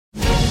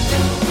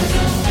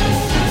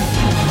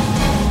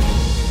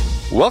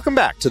Welcome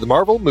back to the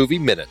Marvel Movie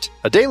Minute,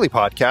 a daily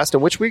podcast in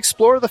which we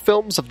explore the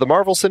films of the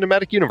Marvel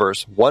Cinematic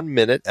Universe 1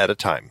 minute at a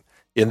time.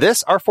 In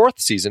this, our fourth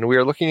season, we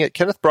are looking at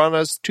Kenneth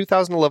Branagh's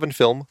 2011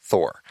 film,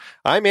 Thor.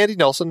 I'm Andy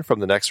Nelson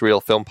from the Next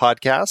Reel Film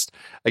Podcast.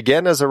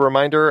 Again, as a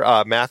reminder,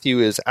 Matthew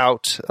is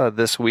out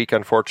this week,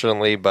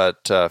 unfortunately,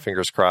 but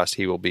fingers crossed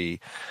he will be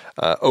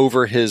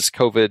over his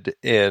COVID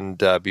and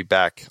be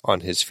back on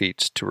his feet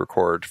to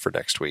record for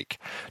next week.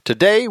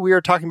 Today, we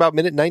are talking about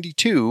Minute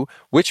 92,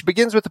 which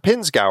begins with the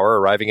Pinsgauer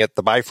arriving at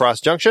the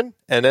Bifrost Junction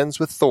and ends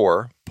with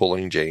Thor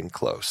pulling Jane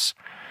close.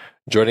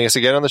 Joining us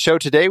again on the show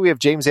today, we have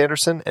James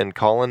Anderson and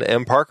Colin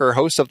M. Parker,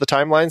 hosts of the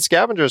Timeline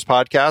Scavengers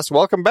podcast.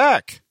 Welcome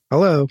back.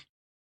 Hello.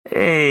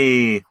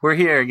 Hey, we're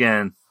here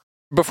again.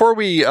 Before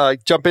we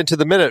jump into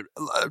the minute,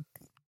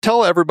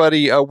 tell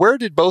everybody, where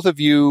did both of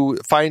you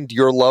find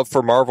your love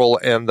for Marvel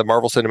and the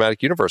Marvel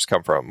Cinematic Universe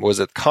come from? Was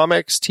it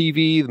comics,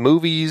 TV,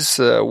 movies?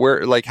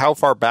 How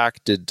far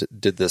back did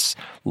this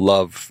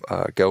love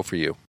go for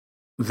you?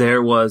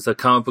 There was a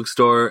comic book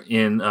store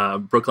in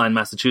Brookline,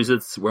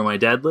 Massachusetts, where my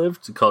dad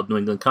lived, called New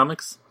England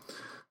Comics.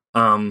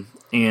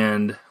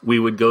 And we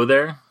would go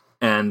there,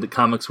 and the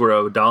comics were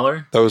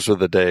 $1. Those were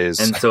the days.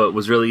 And so it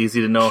was really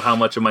easy to know how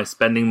much of my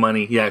spending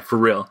money, for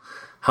real,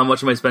 how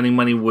much of my spending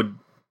money would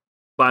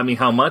buy me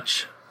how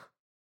much.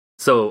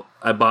 So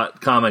I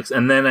bought comics.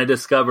 And then I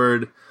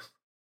discovered,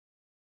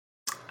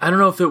 I don't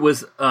know if it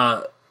was,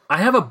 I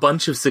have a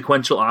bunch of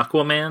sequential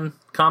Aquaman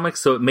comics,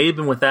 so it may have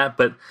been with that,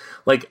 but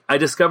I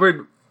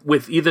discovered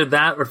with either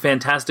that or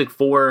Fantastic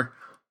Four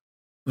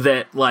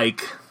that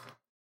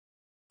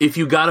if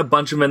you got a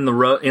bunch of them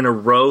in a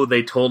row,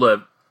 they told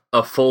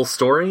a full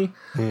story.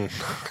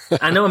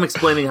 I know I'm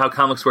explaining how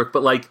comics work,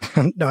 but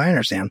no, I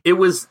understand. It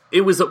was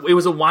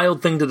a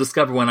wild thing to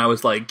discover when I was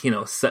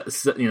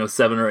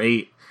 7 or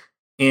 8,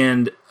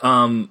 and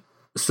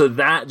so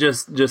that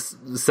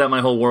just set my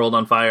whole world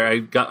on fire. I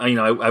got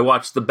I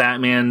watched the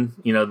Batman,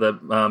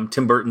 the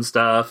Tim Burton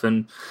stuff,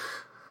 and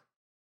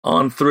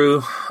on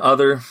through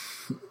other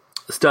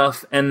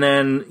stuff, and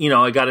then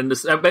I got into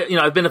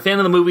I've been a fan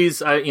of the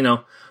movies.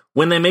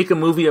 When they make a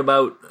movie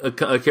about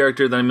a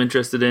character that I'm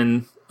interested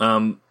in,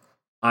 I'm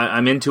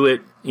into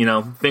it.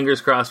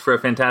 Fingers crossed for a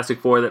Fantastic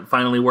Four that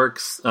finally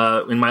works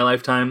in my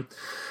lifetime.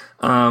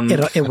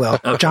 It will.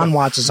 Okay. John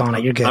Watts is on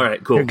it. You're good. All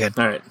right, cool. You're good.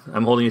 All right,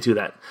 I'm holding you to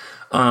that.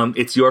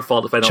 It's your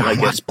fault if I don't John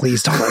like Watts, it.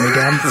 Please don't let me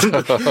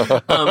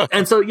down.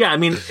 And so,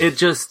 it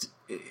just...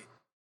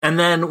 And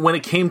then when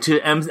it came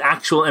to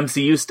actual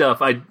MCU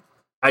stuff,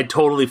 I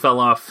totally fell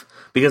off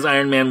because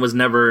Iron Man was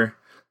never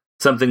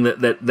something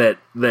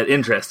that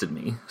interested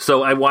me.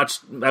 So I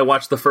watched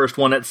the first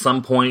one at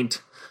some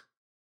point,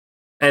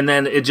 and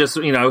then it just,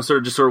 I was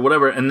sort of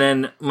whatever. And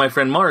then my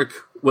friend Mark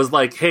was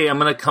like, "Hey, I'm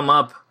going to come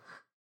up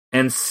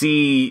and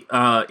see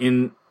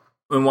and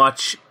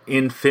watch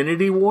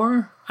Infinity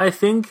War, I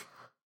think,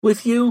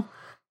 with you.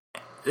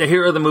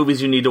 Here are the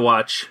movies you need to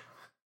watch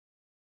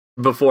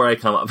before I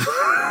come up."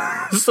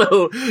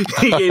 So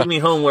he gave me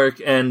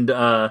homework, and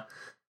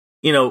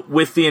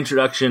with the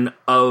introduction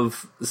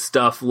of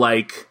stuff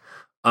like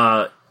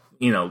Guardians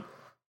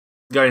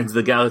of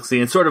the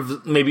Galaxy, and sort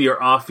of maybe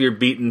you're off your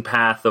beaten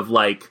path of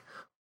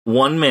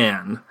one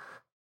man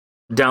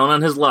down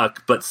on his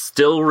luck but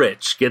still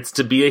rich gets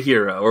to be a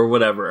hero or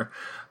whatever.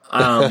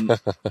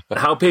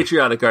 How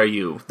patriotic are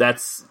you?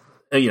 That's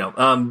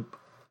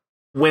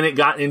when it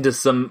got into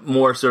some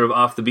more sort of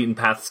off the beaten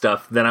path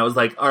stuff, then I was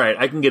like, all right,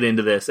 I can get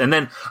into this. And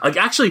then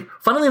actually,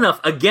 funnily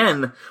enough,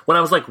 again, when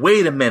I was like,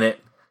 wait a minute,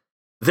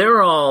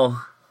 they're all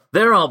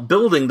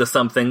building to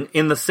something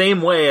in the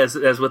same way as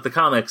with the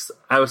comics,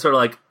 I was sort of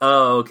like,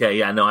 oh, okay,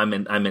 yeah, no, I'm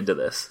into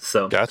this.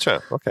 So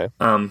gotcha. Okay.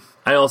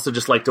 I also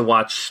just like to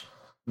watch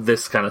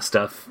this kind of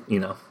stuff,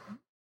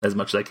 as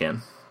much as I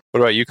can.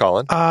 What about you,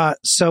 Colin?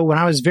 So when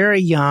I was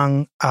very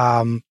young,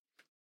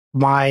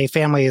 my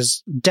family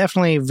is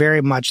definitely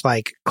very much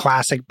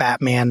classic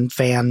Batman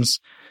fans.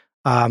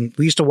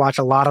 We used to watch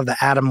a lot of the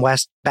Adam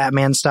West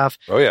Batman stuff.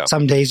 Oh, yeah.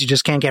 Some days you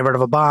just can't get rid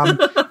of a bomb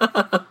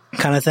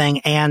kind of thing.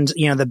 And,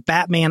 the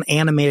Batman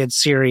animated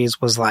series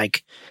was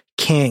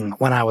king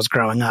when I was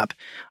growing up.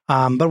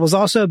 But was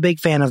also a big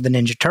fan of the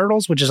Ninja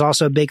Turtles, which is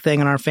also a big thing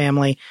in our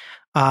family.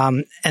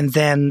 And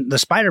then the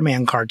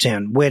Spider-Man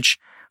cartoon, which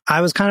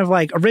I was kind of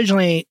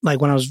originally,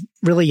 when I was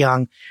really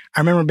young, I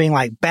remember being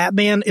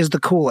Batman is the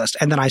coolest.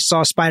 And then I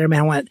saw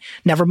Spider-Man and went,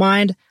 never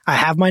mind, I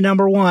have my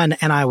number one,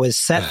 and I was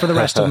set for the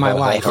rest of my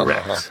life.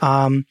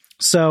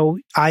 So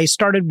I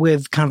started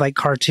with kind of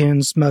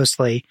cartoons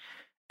mostly.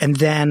 And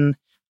then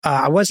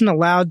I wasn't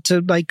allowed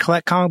to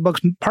collect comic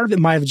books. Part of it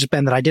might have just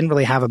been that I didn't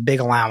really have a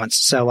big allowance.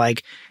 So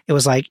it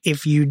was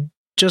if you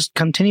just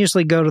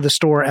continuously go to the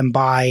store and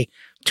buy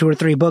 2 or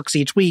 3 books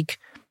each week,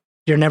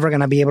 you're never going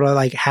to be able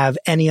to have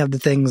any of the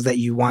things that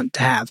you want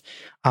to have,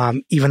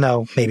 even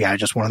though maybe I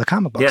just wanted the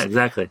comic books. Yeah,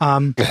 exactly.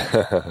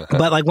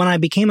 But when I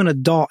became an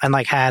adult and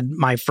had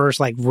my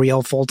first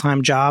real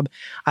full-time job,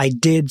 I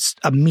did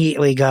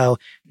immediately go,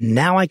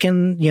 now I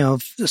can,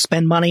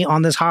 spend money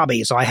on this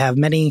hobby. So I have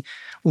many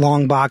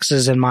long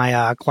boxes in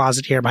my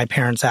closet here at my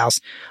parents' house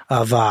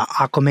of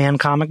Aquaman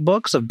comic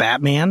books, of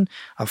Batman,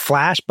 of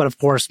Flash, but of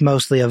course,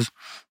 mostly of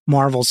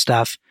Marvel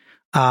stuff.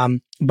 But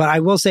I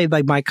will say,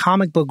 like, my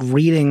comic book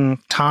reading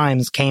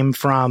times came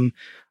from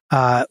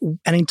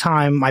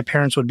anytime my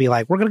parents would be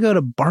like, we're going to go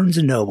to Barnes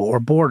and Noble or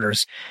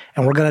Borders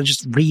and we're going to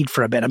just read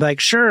for a bit. I'd be like,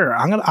 sure,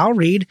 I'll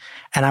read.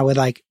 And I would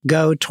like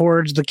go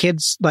towards the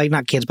kids, like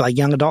not kids, but like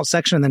young adult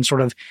section, and then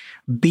sort of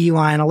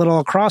beeline a little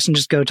across and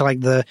just go to like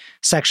the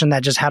section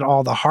that just had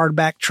all the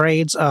hardback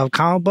trades of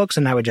comic books.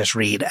 And I would just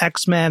read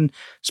X-Men,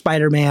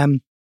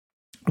 Spider-Man,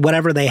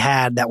 whatever they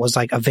had that was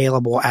like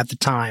available at the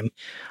time.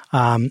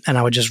 And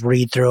I would just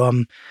read through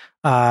them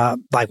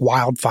like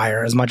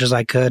wildfire as much as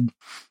I could.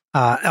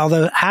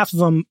 Although half of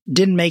them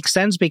didn't make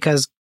sense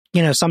because,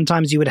 you know,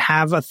 sometimes you would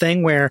have a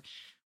thing where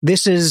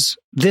this is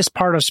this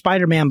part of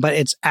Spider-Man, but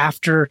it's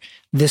after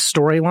this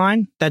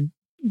storyline that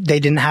they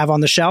didn't have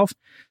on the shelf.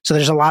 So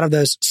there's a lot of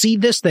those, see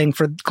this thing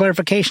for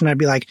clarification. I'd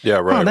be like, yeah,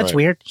 right, oh, that's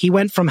weird. He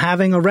went from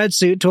having a red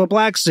suit to a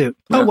black suit.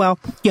 Yeah. Oh, well,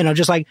 you know,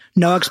 just like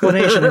no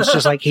explanation. It's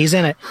just like he's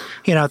in it,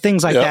 you know,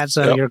 things like that.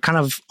 So you're kind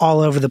of all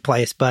over the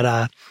place.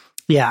 But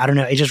yeah, I don't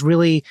know. It just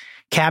really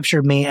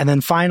captured me. And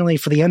then finally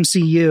for the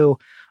MCU,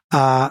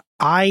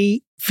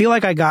 I feel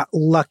like I got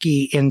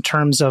lucky in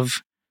terms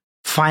of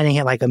finding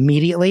it like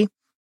immediately.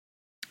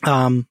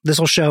 This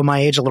will show my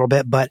age a little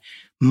bit, but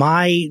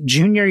my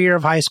junior year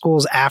of high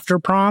school's after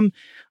prom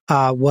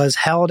was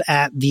held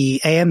at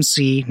the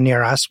AMC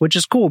near us, which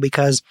is cool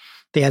because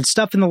they had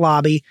stuff in the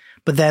lobby,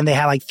 but then they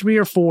had like 3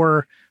 or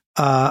 4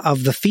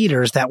 of the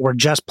theaters that were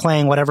just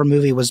playing whatever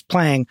movie was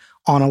playing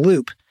on a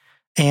loop.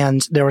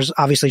 And there was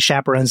obviously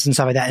chaperones and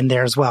stuff like that in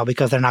there as well,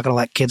 because they're not going to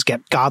let kids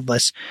get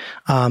godless,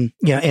 you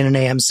know, in an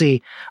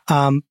AMC.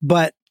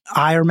 But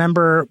I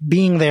remember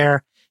being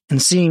there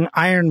and seeing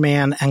Iron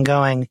Man and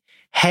going,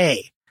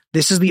 hey,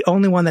 this is the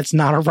only one that's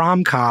not a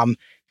rom-com.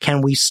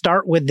 Can we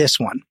start with this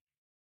one?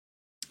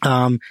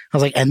 I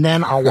was like, and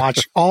then I'll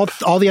watch all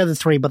the other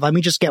 3, but let me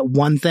just get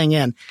one thing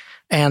in.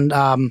 And,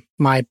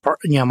 my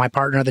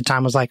partner at the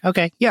time was like,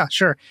 okay, yeah,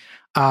 sure.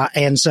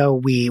 And so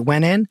we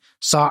went in,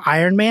 saw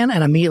Iron Man,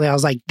 and immediately I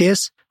was like,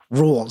 this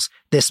rules.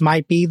 This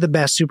might be the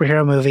best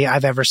superhero movie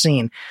I've ever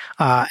seen.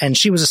 And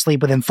she was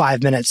asleep within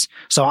 5 minutes.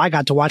 So I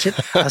got to watch it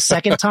a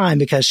second time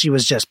because she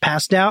was just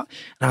passed out.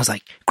 And I was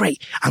like,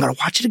 great, I'm going to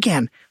watch it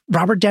again.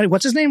 Robert Downey,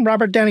 what's his name?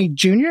 Robert Downey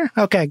Jr.?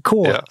 Okay,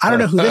 cool. Yeah. I don't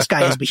know who this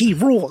guy is, but he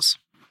rules.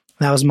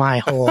 That was my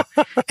whole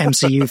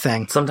MCU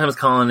thing. Sometimes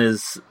Colin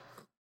is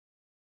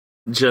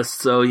just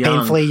so young.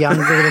 Painfully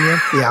younger than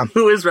you? Yeah.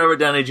 Who is Robert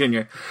Downey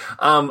Jr.?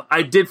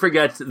 I did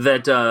forget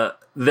that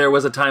there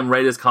was a time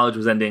right as college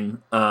was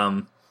ending,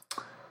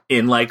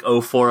 in like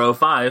 04,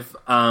 05,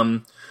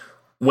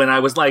 when I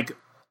was like,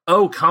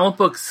 oh, comic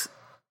books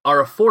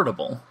are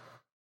affordable,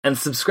 and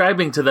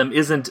subscribing to them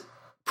isn't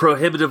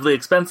prohibitively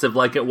expensive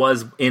like it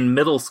was in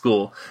middle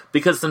school,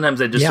 because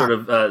sometimes I just sort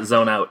of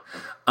zone out.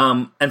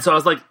 And so I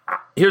was like,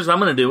 here's what I'm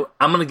going to do.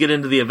 I'm going to get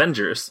into the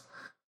Avengers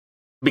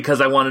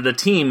because I wanted a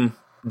team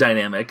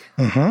dynamic.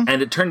 Mm-hmm.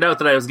 And it turned out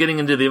that I was getting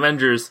into the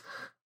Avengers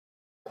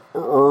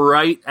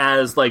right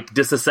as like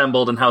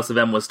Disassembled and House of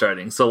M was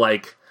starting. So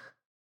like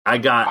I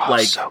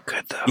got so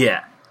good though.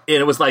 Yeah. And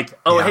it was like,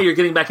 hey, you're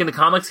getting back into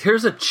comics?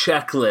 Here's a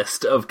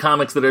checklist of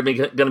comics that are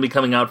going to be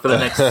coming out for the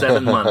next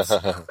 7 months.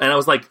 And I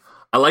was like,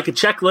 I like a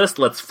checklist.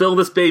 Let's fill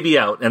this baby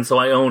out. And so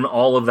I own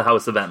all of the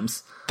House of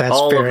M's. That's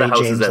all very of the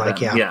houses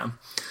James-like, yeah.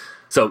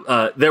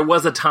 So there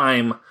was a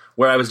time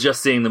where I was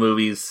just seeing the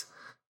movies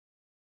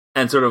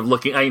and sort of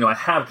looking. I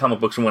have comic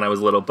books from when I was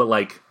little, but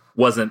like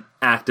wasn't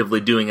actively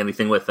doing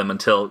anything with them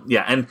until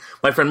And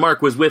my friend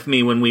Mark was with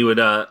me when we would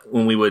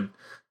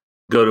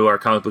go to our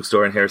comic book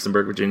store in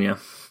Harrisonburg, Virginia,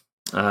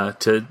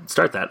 to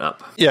start that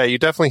up. Yeah, you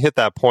definitely hit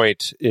that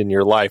point in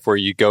your life where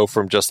you go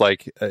from just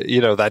like,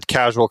 that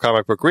casual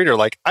comic book reader,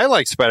 like, I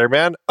like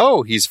Spider-Man.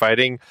 Oh, he's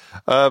fighting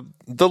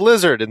the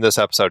Lizard in this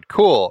episode.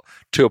 Cool.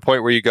 To a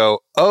point where you go,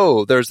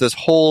 oh, there's this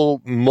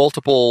whole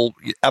multiple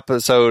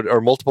episode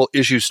or multiple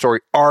issue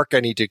story arc.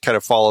 I need to kind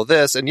of follow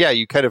this. And yeah,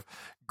 you kind of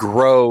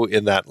grow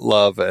in that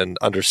love and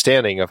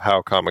understanding of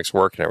how comics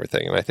work and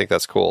everything. And I think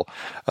that's cool,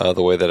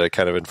 the way that it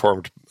kind of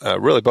informed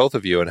really both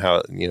of you and how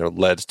it,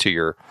 led to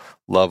your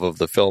love of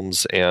the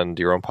films and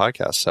your own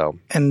podcast. So,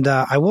 and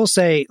I will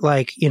say,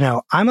 like,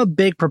 I'm a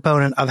big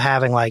proponent of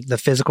having like the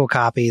physical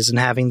copies and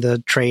having the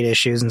trade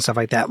issues and stuff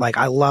like that. Like,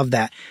 I love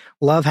that.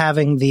 Love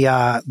having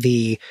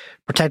the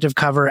protective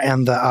cover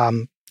and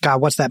the God,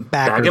 what's that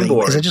bag and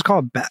board? Is it just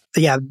called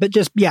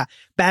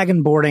bag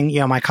and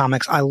boarding? My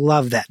comics. I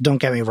love that. Don't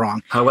get me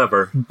wrong.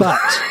 However, but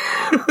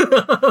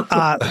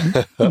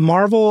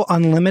Marvel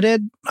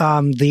Unlimited,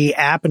 the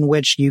app in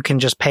which you can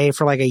just pay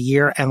for like a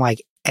year and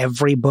like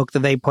every book that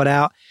they put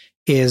out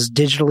is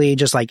digitally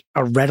just like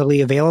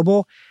readily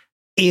available,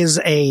 is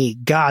a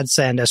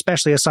godsend,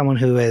 especially as someone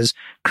who is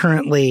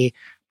currently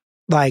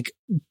like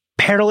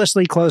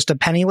perilously close to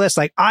penniless.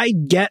 Like, I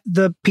get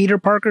the Peter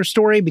Parker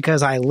story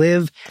because I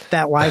live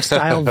that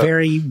lifestyle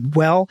very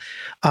well.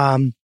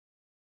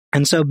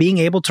 And so being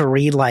able to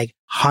read like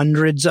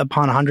hundreds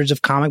upon hundreds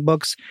of comic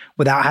books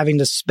without having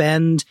to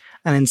spend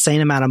an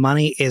insane amount of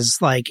money is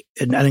like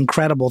an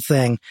incredible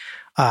thing.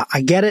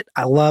 I get it.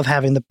 I love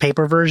having the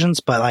paper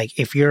versions, but like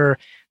if you're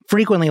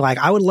frequently like,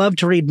 I would love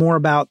to read more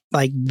about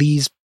like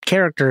these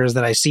characters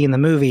that I see in the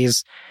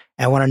movies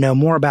and want to know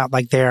more about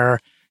like their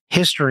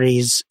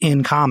histories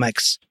in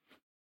comics,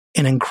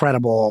 an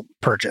incredible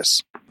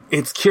purchase.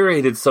 It's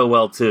curated so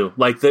well too.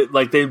 Like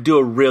they do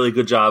a really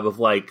good job of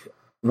like,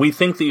 we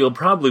think that you'll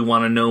probably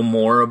want to know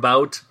more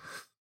about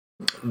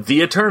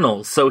the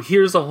Eternals. So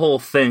here's a whole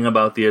thing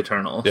about the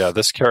Eternals. Yeah,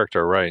 this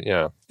character, right?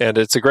 Yeah, and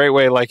it's a great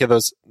way, like in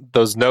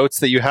those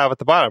notes that you have at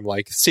the bottom,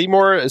 like see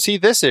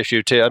this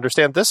issue to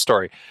understand this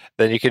story.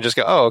 Then you can just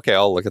go, oh, okay,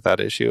 I'll look at that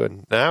issue,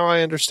 and now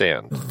I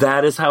understand.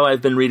 That is how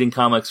I've been reading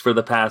comics for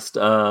the past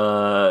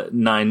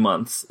 9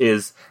 months.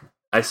 Is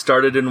I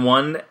started in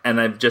one, and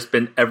I've just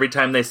been every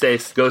time they say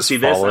go see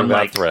this, I'm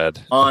like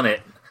thread on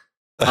it.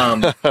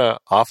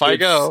 Off I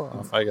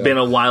go. Been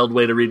a wild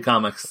way to read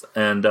comics,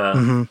 and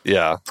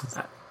yeah,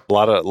 a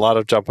lot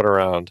of jumping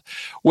around.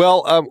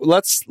 Well,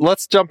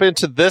 let's jump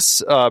into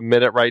this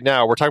minute right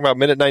now. We're talking about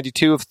minute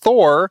 92 of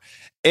Thor,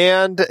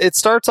 and it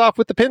starts off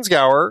with the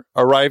Pinzgauer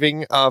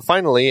arriving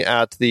finally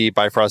at the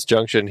Bifrost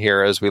Junction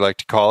here, as we like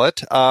to call it.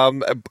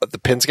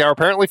 The Pinzgauer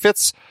apparently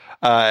fits.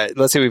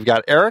 Let's see, we've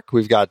got Eric,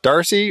 we've got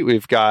Darcy,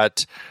 we've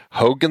got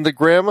Hogan the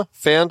Grim,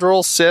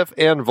 Fandral, Sif,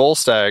 and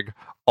Volstagg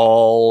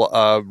all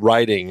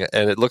riding,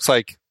 and it looks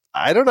like,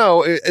 I don't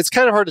know, it's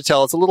kind of hard to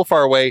tell. It's a little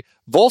far away.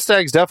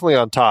 Volstagg's definitely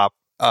on top.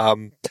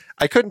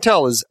 I couldn't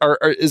tell. Is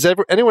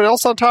anyone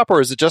else on top,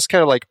 or is it just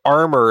kind of like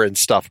armor and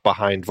stuff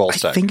behind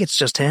Volstagg? I think it's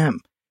just him.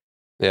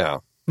 Yeah.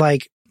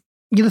 Like,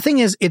 the thing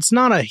is, it's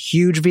not a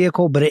huge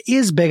vehicle, but it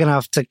is big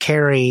enough to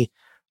carry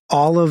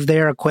all of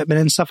their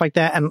equipment and stuff like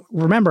that. And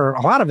remember,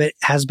 a lot of it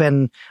has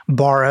been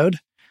borrowed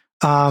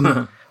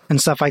and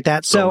stuff like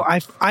that. So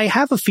I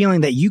have a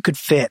feeling that you could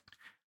fit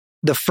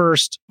the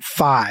first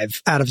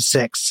 5 out of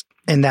 6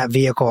 in that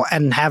vehicle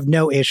and have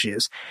no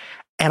issues.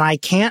 And I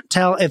can't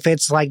tell if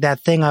it's like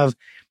that thing of,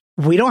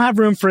 we don't have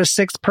room for a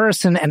 6th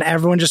person, and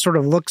everyone just sort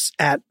of looks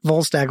at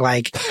Volstagg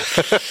like,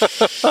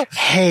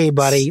 hey,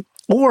 buddy.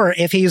 Or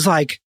if he's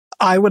like,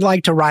 I would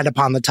like to ride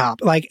upon the top.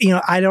 Like,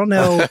 I don't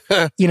know.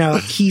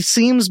 He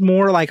seems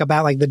more like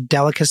about like the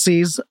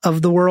delicacies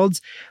of the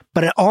worlds,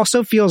 but it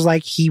also feels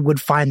like he would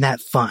find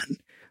that fun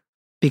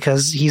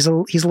because he's a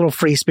little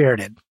free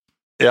spirited.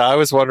 Yeah, I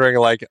was wondering,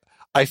 like,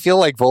 I feel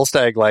like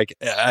Volstagg, like,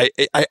 I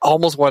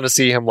almost want to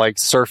see him, like,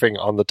 surfing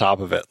on the top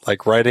of it,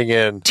 like, riding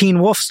in. Teen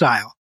Wolf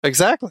style.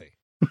 Exactly.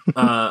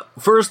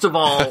 First of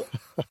all,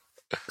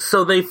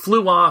 so they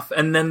flew off,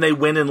 and then they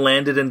went and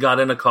landed and got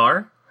in a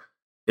car?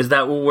 Is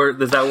that what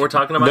we're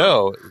talking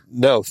about?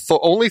 No.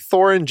 Only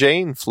Thor and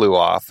Jane flew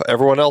off.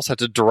 Everyone else had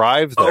to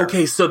drive there.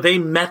 Okay, so they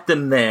met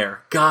them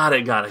there. Got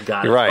it.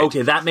 Right.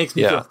 Okay, that makes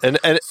me feel and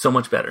so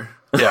much better.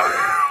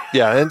 Yeah.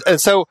 Yeah,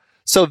 and so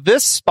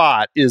this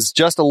spot is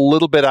just a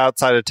little bit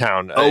outside of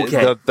town.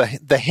 Okay.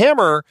 The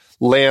hammer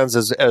lands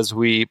as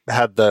we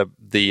had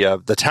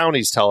the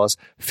townies tell us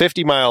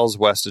 50 miles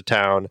west of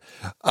town.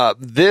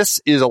 This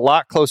is a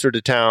lot closer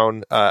to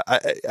town.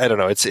 I don't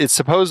know. It's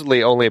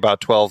supposedly only about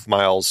 12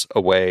 miles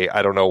away.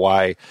 I don't know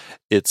why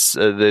it's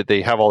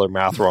they have all their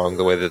math wrong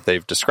the way that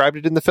they've described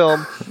it in the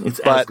film.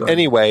 But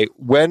anyway,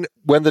 when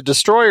the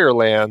destroyer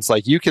lands,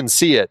 like you can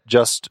see it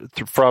just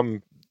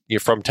from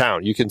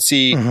town. You can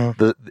see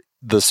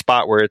the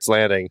spot where it's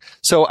landing.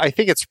 So I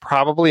think it's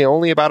probably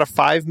only about a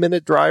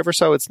 5-minute drive or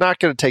so. It's not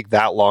going to take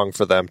that long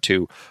for them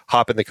to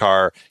hop in the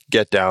car,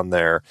 get down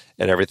there,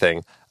 and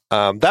everything.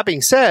 That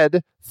being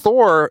said,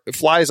 Thor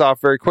flies off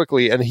very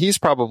quickly, and he's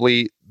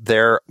probably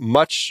there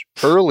much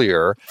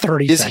earlier.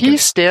 30 Is seconds. he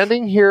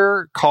standing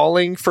here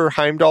calling for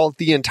Heimdall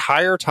the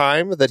entire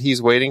time that he's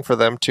waiting for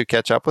them to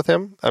catch up with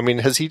him? I mean,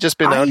 has he just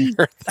been out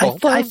here?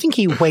 I think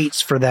he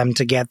waits for them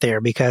to get there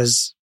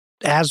because,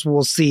 as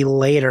we'll see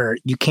later,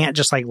 you can't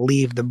just like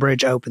leave the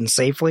bridge open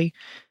safely.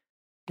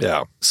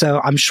 Yeah.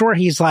 So I'm sure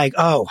he's like,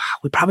 oh,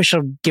 we probably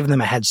should have given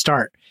them a head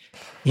start,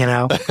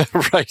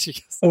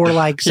 Right. Or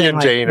like saying,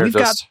 like, we've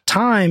got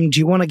time. Do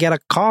you want to get a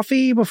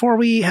coffee before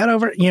we head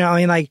over?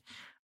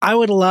 I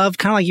would love,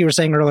 kind of like you were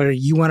saying earlier,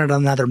 you wanted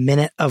another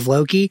minute of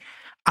Loki.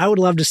 I would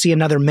love to see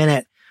another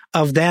minute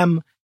of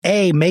them,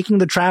 making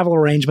the travel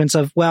arrangements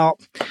of, well,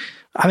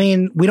 I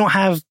mean, we don't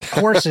have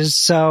horses,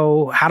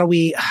 so how do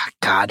we?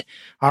 God,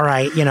 all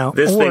right,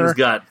 This thing's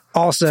got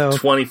also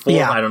 24.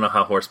 Yeah. I don't know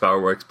how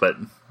horsepower works, but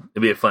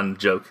it'd be a fun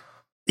joke.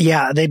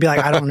 Yeah, they'd be like,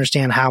 I don't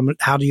understand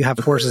how do you have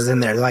horses in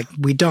there? They're like,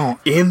 we don't.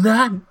 In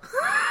that?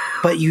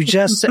 But you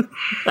just,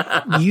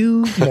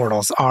 you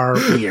mortals are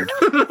weird,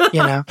 but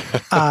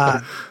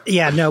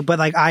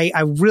like,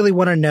 I really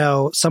want to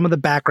know some of the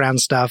background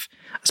stuff,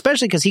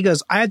 especially because he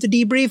goes, I have to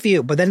debrief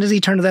you. But then does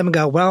he turn to them and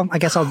go, well, I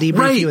guess I'll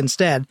debrief you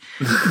instead.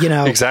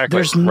 Exactly.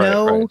 There's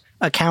no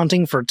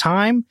accounting for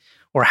time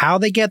or how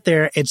they get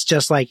there. It's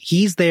just like,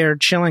 he's there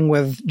chilling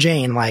with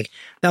Jane. Like,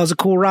 that was a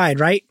cool ride,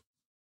 right?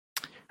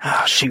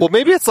 Oh, shoot. Well,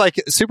 maybe it's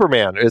like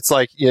Superman. It's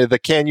like, the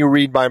 "Can you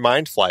read my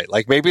mind" flight.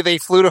 Like maybe they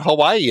flew to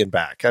Hawaii and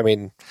back. I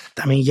mean,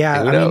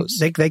 yeah. Who knows?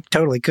 They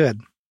totally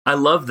could. I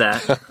love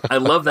that. I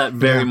love that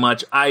very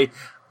much.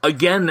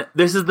 Again,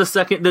 this is the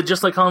second that,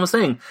 just like Colin was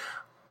saying,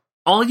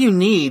 all you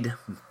need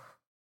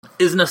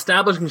is an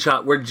establishing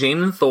shot where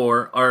Jane and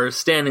Thor are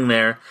standing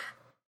there.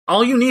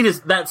 All you need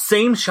is that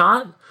same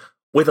shot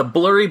with a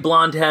blurry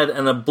blonde head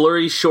and a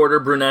blurry, shorter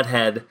brunette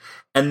head.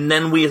 And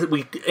then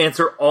we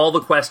answer all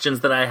the questions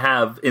that I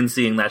have in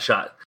seeing that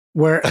shot.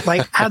 Where,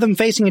 like, have them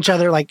facing each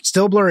other, like,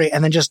 still blurry,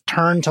 and then just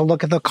turn to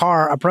look at the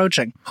car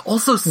approaching.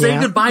 Also, say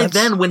goodbye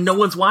then when no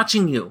one's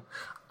watching you.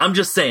 I'm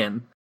just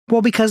saying.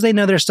 Well, because they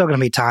know there's still going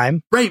to be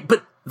time. Right,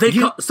 but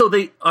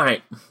all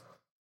right.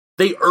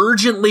 They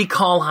urgently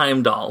call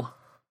Heimdall,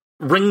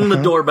 ringing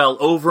the doorbell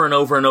over and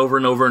over and over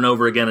and over and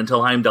over again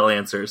until Heimdall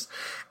answers.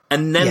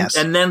 And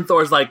then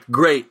Thor's like,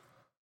 great,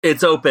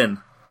 it's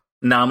open.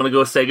 Now I'm going to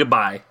go say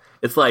goodbye.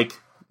 It's like,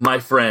 my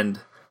friend,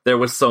 there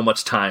was so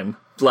much time.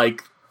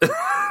 Like...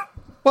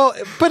 Well,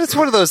 but it's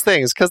one of those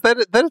things, because then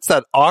it's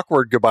that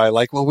awkward goodbye.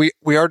 Like, well, we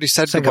already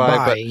said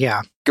goodbye,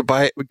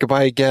 but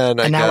goodbye again.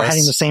 And now we're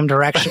heading the same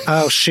direction.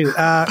 Oh shoot!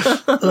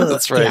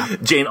 That's right. Yeah.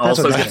 Jane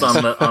also gets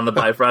on the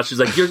Bifrost. She's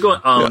like, "You're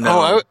going." Oh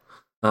no!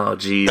 Oh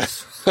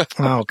jeez!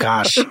 Oh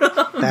gosh,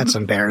 that's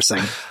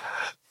embarrassing.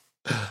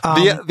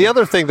 The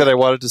other thing that I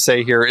wanted to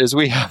say here is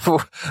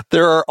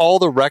there are all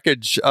the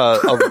wreckage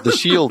of the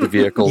SHIELD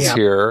vehicles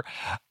here.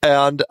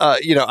 And,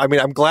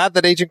 I'm glad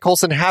that Agent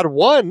Coulson had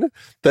one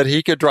that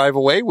he could drive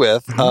away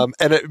with. And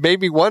it made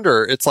me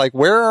wonder, it's like,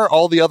 where are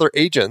all the other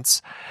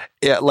agents?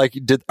 Yeah, like,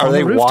 are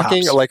they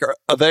walking? Like,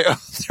 are they?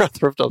 They're at the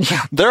rooftops.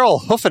 Yeah. They're all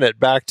hoofing it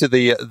back to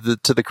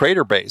the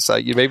crater base.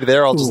 Maybe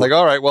they're all just like,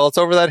 all right, well, it's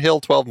over that hill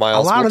 12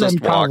 miles. A lot of them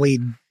probably.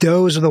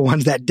 Those are the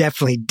ones that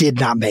definitely did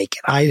not make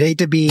it. I hate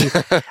to be.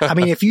 I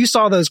mean, if you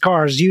saw those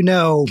cars,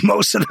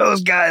 most of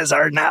those guys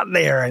are not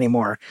there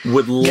anymore.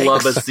 Would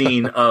love a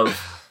scene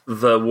of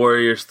the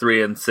Warriors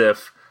 3 and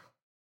Sif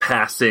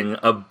passing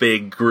a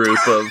big group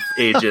of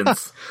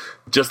agents,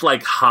 just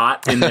like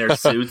hot in their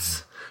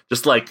suits.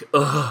 Just like,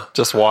 ugh.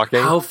 Just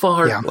walking. How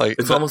far? Yeah. Like,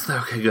 it's almost there.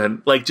 Okay,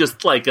 good. Like,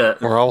 just like a...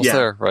 We're almost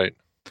there, right.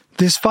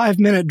 This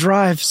 5-minute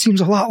drive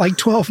seems a lot like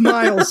 12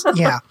 miles.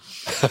 Yeah.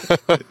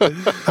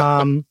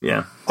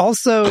 Yeah.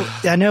 Also,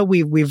 I know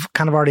we've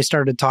kind of already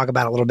started to talk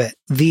about it a little bit.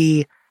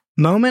 The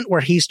moment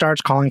where he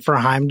starts calling for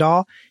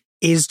Heimdall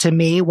is, to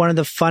me, one of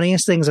the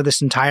funniest things of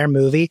this entire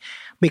movie,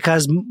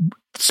 because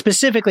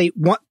specifically,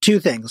 two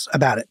things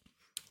about it.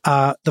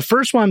 The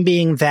first one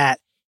being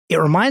that it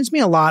reminds me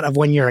a lot of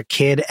when you're a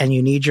kid and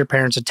you need your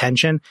parents'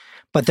 attention,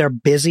 but they're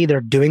busy, they're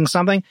doing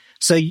something.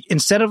 So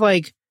instead of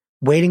like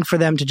waiting for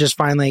them to just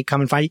finally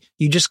come and find you,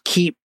 you just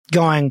keep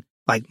going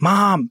like,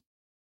 Mom,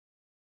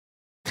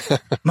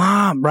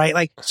 right?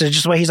 Like, so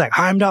just the way he's like,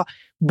 Heimdall.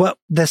 But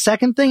the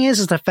second thing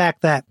is the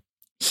fact that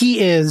he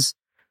is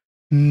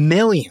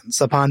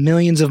millions upon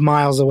millions of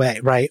miles away,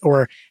 right?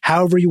 Or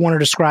however you want to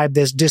describe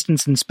this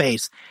distance in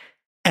space.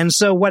 And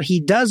so what he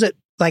does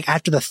like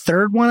after the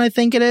third one, I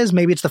think it is,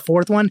 maybe it's the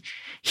fourth one,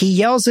 he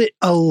yells it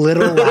a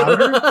little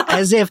louder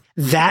as if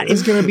that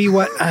is going to be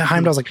what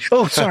Heimdall's like,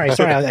 oh, sorry,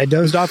 I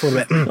dozed off a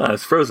little bit. I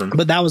was frozen.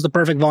 But that was the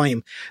perfect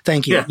volume.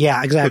 Thank you.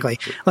 Yeah, exactly.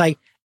 Like,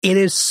 it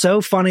is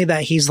so funny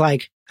that he's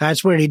like,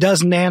 that's weird. He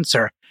doesn't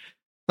answer.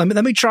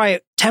 Let me try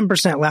it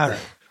 10% louder.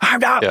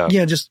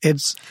 Yeah,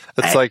 it's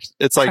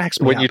like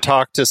when you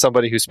talk to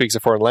somebody who speaks a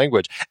foreign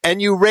language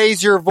and you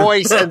raise your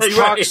voice and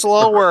talk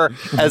slower,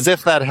 as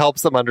if that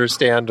helps them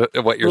understand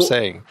what you're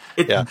saying.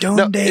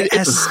 Donde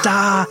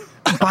está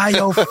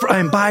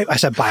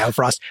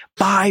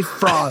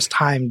Bifrost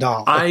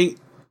Heimdall? I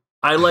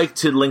like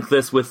to link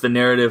this with the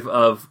narrative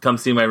of Come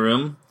See My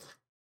Room.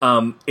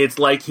 It's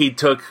like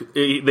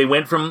they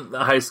went from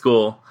high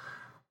school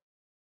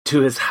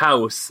to his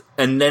house,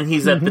 and then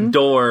he's at the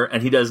door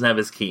and he doesn't have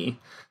his key.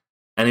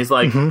 And he's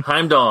like,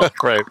 Heimdall.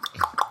 Right.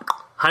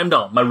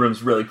 Heimdall, my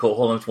room's really cool.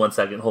 Hold on one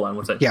second.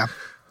 Yeah.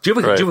 Do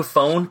you have a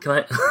phone?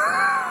 Can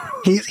I?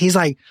 He's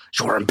like,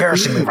 you're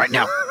embarrassing me right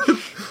now.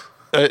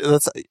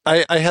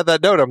 I had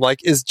that note. I'm like,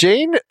 is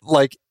Jane,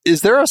 like,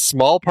 is there a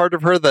small part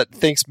of her that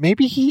thinks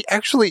maybe he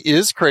actually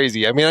is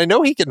crazy? I mean, I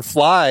know he can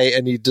fly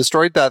and he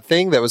destroyed that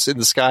thing that was in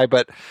the sky,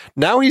 but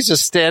now he's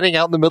just standing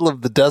out in the middle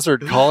of the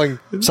desert calling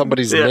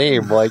somebody's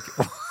name. Like,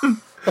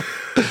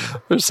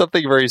 there's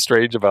something very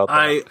strange about that.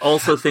 I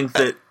also think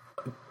that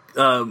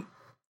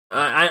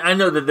I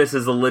know that this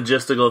is a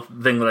logistical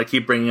thing that I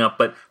keep bringing up,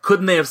 but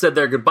couldn't they have said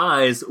their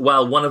goodbyes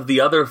while one of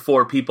the other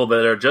 4 people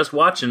that are just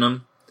watching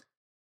them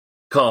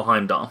call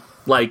Heimdall?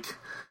 Like,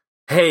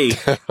 hey,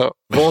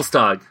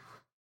 Volstagg,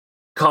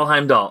 call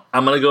Heimdall.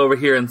 I'm going to go over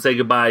here and say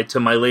goodbye to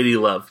my lady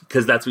love,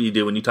 because that's what you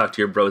do when you talk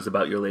to your bros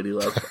about your lady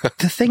love.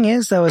 The thing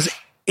is, though,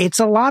 it's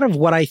a lot of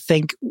what I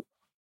think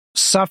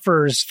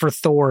suffers for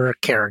Thor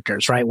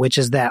characters, right? Which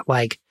is that,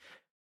 like,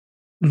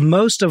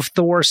 most of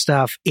Thor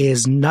stuff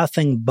is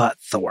nothing but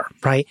Thor,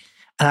 right?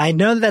 And I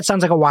know that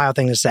sounds like a wild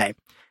thing to say,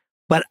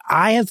 But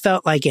I have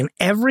felt like in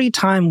every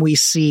time we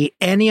see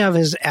any of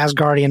his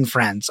Asgardian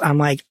friends, I'm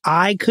like,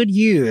 I could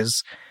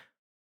use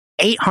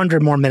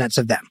 800 more minutes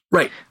of them.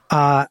 Right.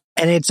 And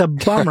it's a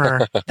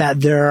bummer that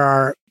there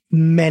are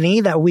many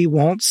that we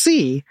won't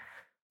see.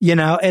 You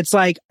know, it's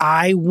like,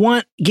 I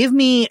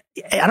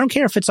don't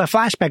care if it's a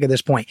flashback at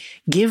this point.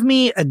 Give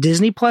me a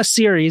Disney Plus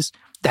series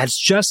that's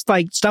just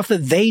like stuff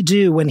that they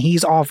do when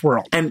he's off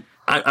world. And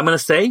I'm going to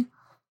say,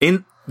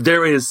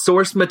 there is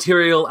source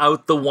material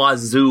out the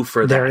wazoo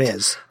for that. There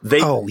is.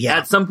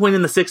 At some point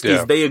in the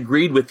 60s, they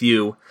agreed with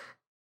you.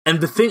 And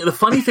the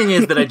funny thing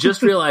is that I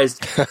just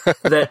realized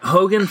that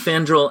Hogun,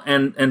 Fandral,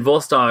 and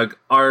Volstagg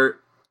are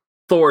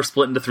Thor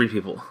split into 3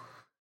 people.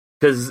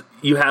 Because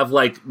you have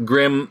like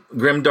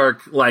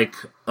grimdark, like,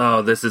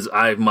 oh, this is,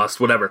 I must,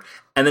 whatever.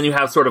 And then you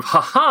have sort of,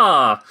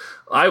 I'll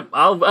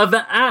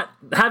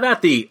have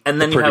at thee.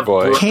 And then you have,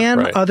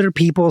 can other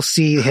people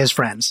see his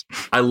friends?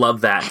 I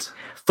love that.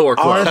 Thor Are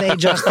Club. they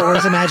just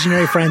Thor's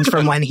imaginary friends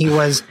from when he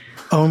was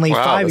only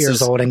 5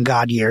 years old in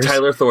God years?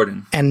 Tyler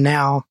Thornton. And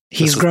now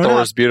he's grown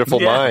Thor's up. beautiful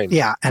mind.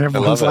 Yeah, and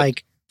everyone's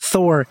like,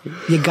 Thor,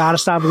 you got to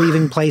stop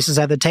leaving places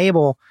at the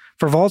table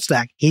for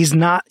Volstagg. He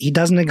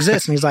doesn't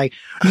exist. And he's like,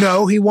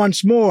 no, he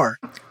wants more.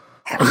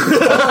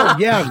 Oh,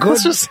 yeah,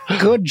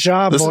 good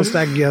job,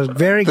 Volstagg. Yeah,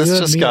 very good. This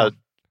just got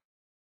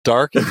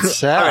dark and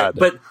sad.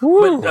 But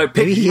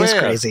maybe he is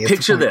crazy.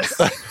 Picture this.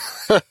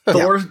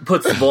 Thor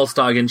puts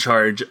Volstagg in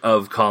charge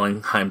of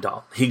calling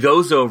Heimdall. He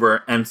goes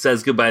over and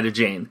says goodbye to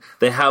Jane.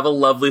 They have a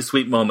lovely,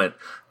 sweet moment.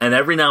 And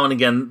every now and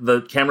again,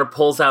 the camera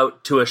pulls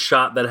out to a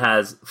shot that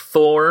has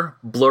Thor,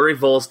 blurry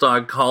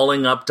Volstagg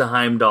calling up to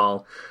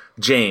Heimdall,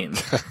 Jane.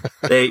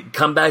 They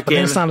come back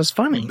in. It's not as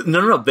funny.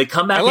 No. They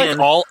come back in.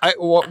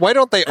 Why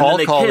don't they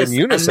all call in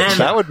unison?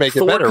 That would make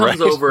it better, right?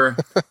 Thor comes over,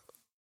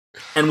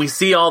 and we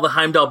see all the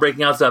Heimdall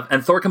breaking out stuff.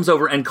 And Thor comes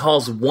over and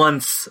calls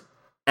once,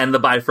 and the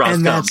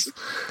Bifrost comes.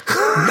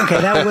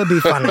 Okay, that would be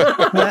funny.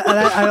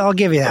 I'll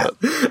give you that.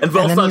 And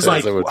Volstagg's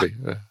like,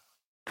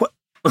 what?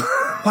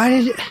 Why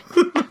did it?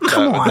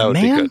 Come on, that would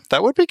man. be good.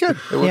 That would be good.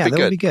 It would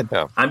be good.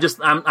 Yeah.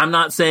 I'm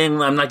not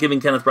saying, I'm not giving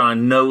Kenneth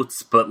Branagh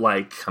notes, but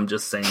like, I'm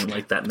just saying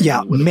like that.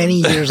 Many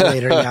years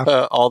later.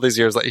 Yeah. All these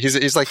years later,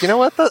 he's like, you know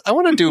what? I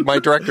want to do my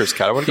director's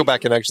cut. I want to go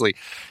back and actually,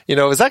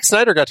 Zack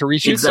Snyder got to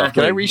reshoot stuff.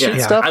 Can I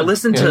reshoot stuff? I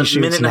listened to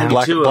minute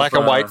 92 black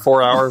and white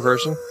 4-hour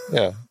version.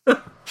 Yeah. All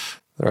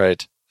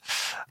right.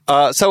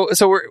 So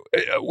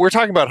we're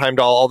talking about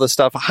Heimdall, all this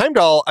stuff.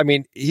 Heimdall, I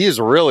mean, he is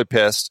really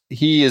pissed.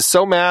 He is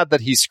so mad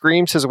that he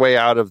screams his way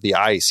out of the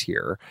ice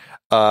here.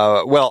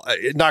 Well,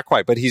 not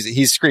quite, but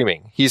he's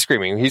screaming. He's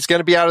screaming. He's going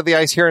to be out of the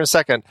ice here in a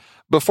second.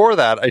 Before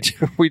that,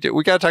 we got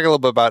to talk a little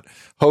bit about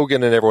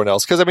Hogun and everyone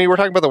else, because I mean, we're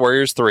talking about the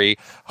Warriors 3.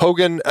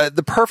 Hogun,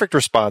 the perfect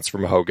response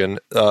from Hogun.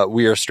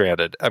 We are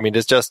stranded. I mean,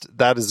 it's just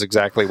that is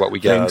exactly what we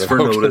get out of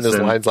Hogun. His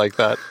lines like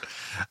that.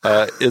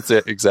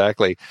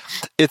 Exactly.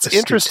 It's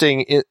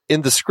interesting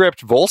in the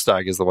script.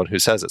 Volstagg is the one who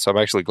says it, so I'm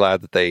actually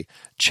glad that they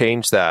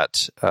changed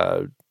that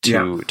to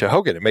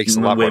Hogun. It makes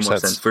a lot more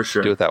sense for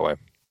sure. To do it that way.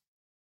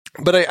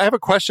 But I have a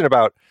question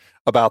about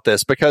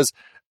this, because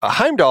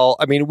Heimdall,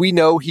 I mean, we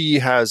know he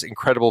has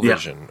incredible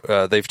vision.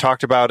 They've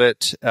talked about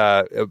it,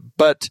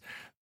 but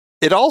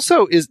it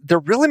also is, they're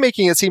really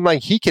making it seem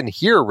like he can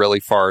hear really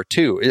far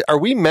too. Are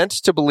we meant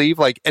to believe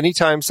like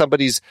anytime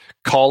somebody's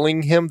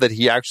calling him that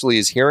he actually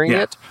is hearing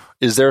it?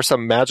 Is there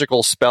some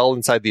magical spell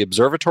inside the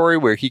observatory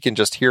where he can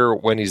just hear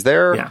when he's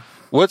there? Yeah.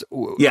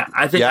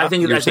 I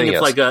think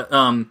it's like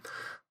a,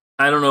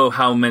 I don't know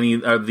how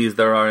many of these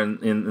there are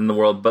in the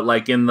world, but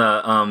like in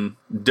the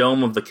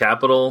dome of the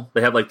Capitol,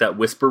 they have like that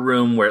whisper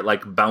room where it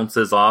like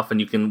bounces off and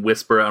you can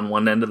whisper on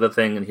one end of the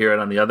thing and hear it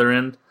on the other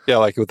end. Yeah,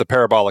 like with the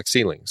parabolic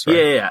ceilings,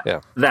 right?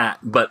 Yeah. That,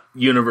 but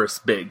universe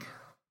big.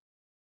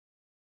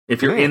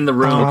 If you're in the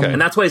room,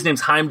 and that's why his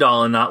name's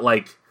Heimdall and not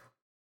like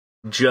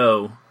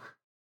Joe,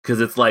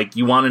 because it's like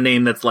you want a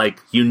name that's like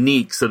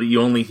unique so that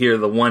you only hear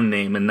the one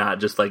name and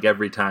not just like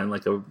every time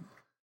like a...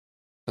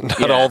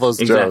 Not all those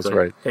Joes,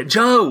 right? Hey,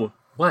 Joe!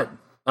 What?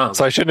 Oh.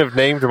 So I shouldn't have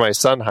named my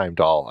son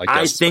Heimdall, I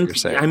guess.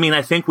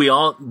 I think we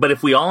all, but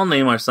if we all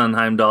name our son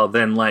Heimdall,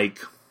 then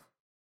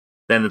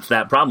it's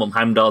that problem.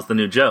 Heimdall's the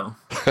new Joe.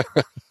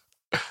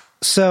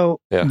 So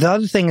the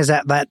other thing is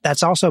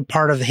that's also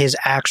part of his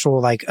actual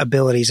like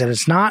abilities, and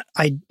it's not.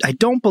 I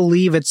don't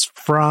believe it's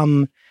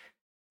from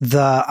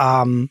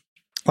the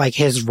like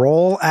his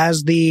role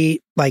as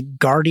the like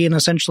guardian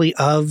essentially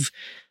of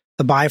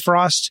the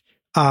Bifrost.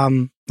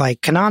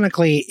 Like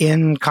canonically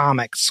in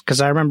comics,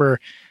 because I remember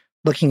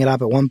looking it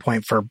up at one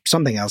point for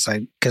something else,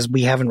 because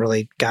we haven't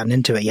really gotten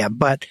into it yet.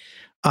 But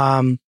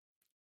Heimdall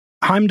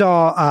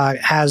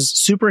has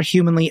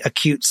superhumanly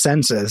acute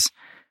senses.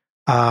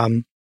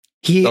 Senses.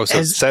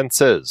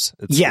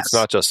 It's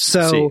not just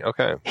see.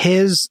 Okay.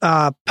 His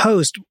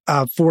post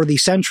for the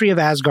Century of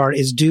Asgard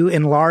is due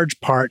in large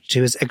part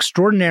to his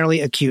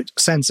extraordinarily acute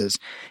senses.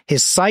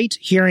 His sight,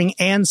 hearing,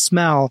 and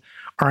smell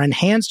are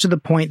enhanced to the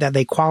point that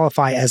they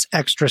qualify as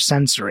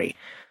extrasensory.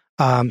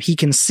 He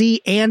can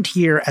see and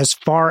hear as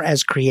far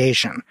as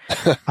creation.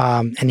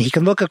 And he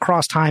can look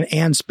across time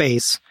and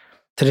space.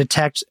 to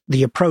detect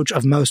the approach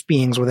of most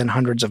beings within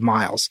hundreds of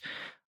miles.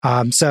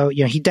 So,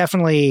 he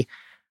definitely,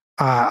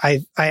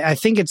 I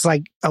think it's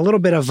like a little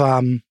bit of,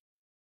 I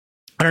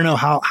don't know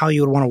how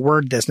you would want to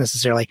word this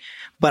necessarily,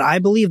 but I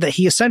believe that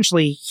he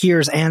essentially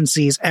hears and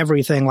sees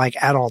everything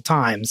like at all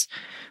times.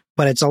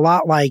 But it's a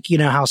lot like,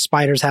 how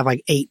spiders have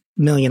like 8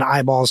 million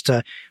eyeballs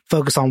to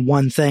focus on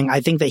one thing.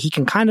 I think that he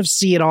can kind of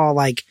see it all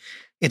like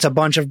it's a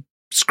bunch of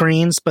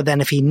screens, but then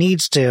if he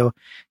needs to,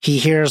 he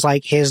hears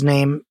like his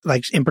name,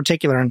 like in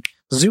particular, and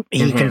zoop,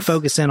 he can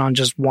focus in on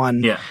just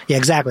one. Yeah,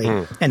 exactly.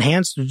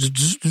 Enhance,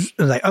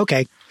 like,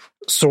 okay,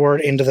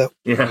 sword into the.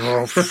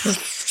 Yeah,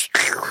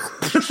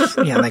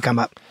 and they come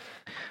up.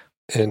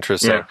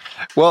 Interesting. Yeah.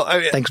 Well,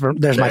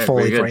 there's my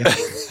Foley for you.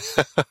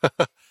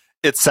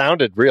 It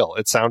sounded real.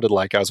 It sounded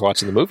like I was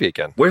watching the movie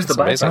again. Where's the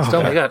Bifrost?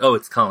 Oh my god! Oh,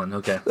 it's Colin.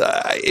 Okay.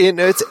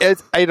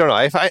 It's I don't know.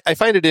 I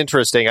find it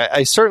interesting.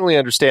 I certainly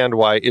understand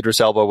why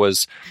Idris Elba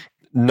was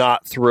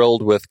not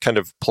thrilled with kind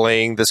of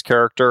playing this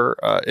character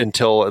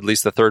until at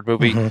least the third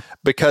movie,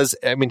 because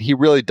he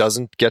really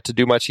doesn't get to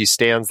do much. He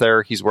stands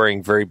there. He's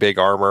wearing very big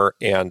armor,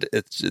 and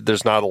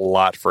there's not a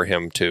lot for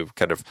him to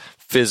kind of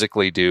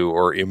physically do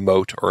or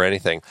emote or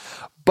anything.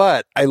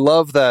 But I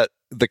love that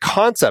the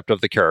concept of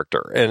the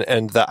character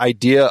and the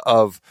idea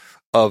of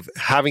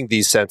having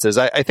these senses.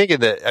 I think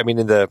in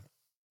the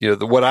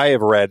what I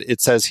have read,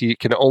 it says he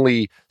can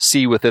only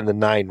see within the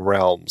 9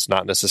 realms,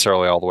 not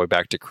necessarily all the way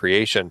back to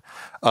creation.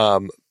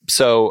 But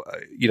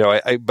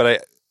I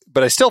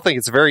still think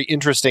it's a very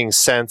interesting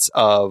sense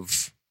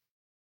of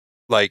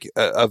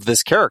of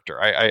this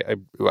character. I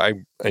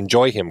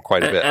enjoy him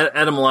quite a bit.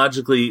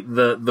 Etymologically,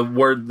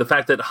 the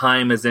fact that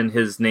Heim is in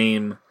his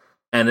name,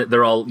 and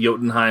they're all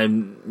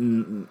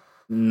Jotunheim,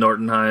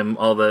 Nortenheim,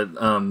 all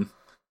the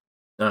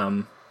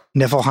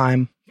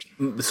Niflheim.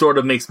 Sort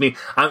of makes me,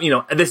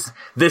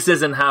 this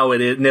isn't how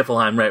it is.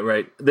 Niflheim,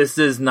 right. This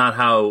is not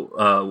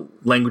how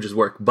languages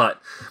work.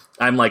 But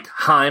I'm like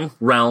Heim,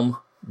 realm,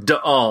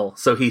 all.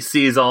 So he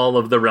sees all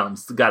of the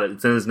realms. Got it.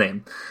 It's in his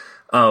name.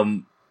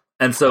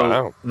 And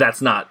so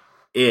that's not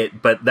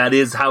it, but that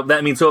is how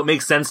that means. So it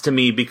makes sense to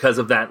me because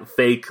of that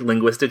fake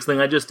linguistics thing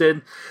I just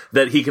did.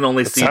 That he can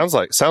only see.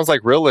 Sounds like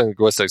real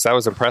linguistics. That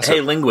was impressive.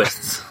 Hey,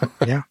 linguists,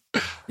 yeah,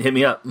 hit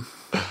me up.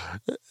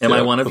 Am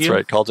I one of you? That's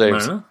right. Call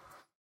James.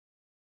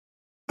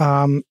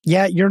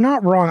 Yeah, you're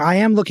not wrong. I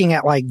am looking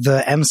at like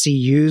the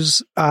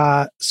MCU's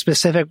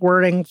specific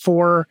wording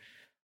for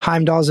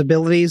Heimdall's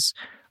abilities.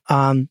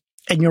 And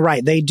you're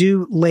right. They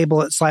do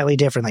label it slightly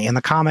differently. In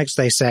the comics,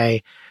 they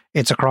say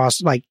it's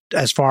across like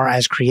as far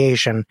as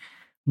creation.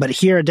 But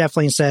here it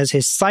definitely says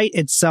his sight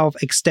itself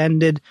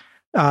extended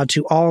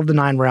to all of the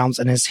 9 realms,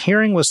 and his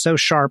hearing was so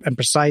sharp and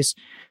precise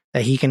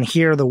that he can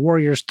hear the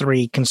Warriors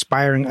 3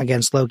 conspiring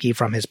against Loki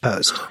from his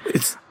post.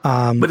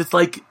 But it's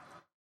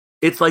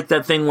like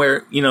that thing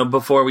where,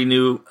 before we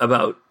knew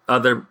about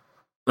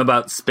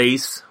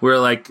space, we're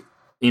like,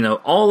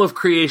 all of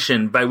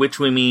creation, by which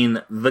we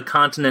mean the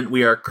continent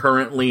we are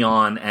currently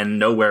on and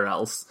nowhere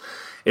else.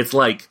 It's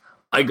like,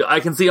 I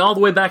can see all the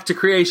way back to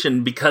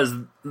creation because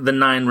the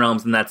 9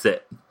 realms and that's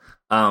it.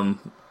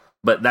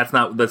 But that's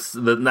not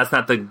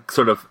the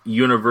sort of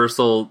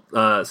universal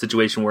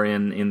situation we're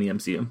in the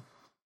MCU.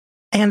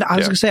 And I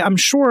was going to say, I'm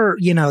sure,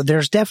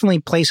 there's definitely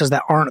places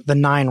that aren't the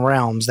 9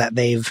 realms that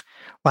they've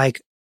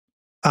like,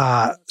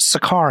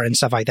 Sakaar and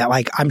stuff like that.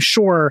 Like, I'm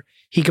sure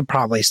he could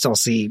probably still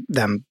see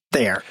them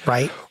there,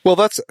 right? Well,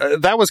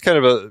 that was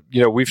kind of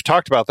we've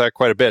talked about that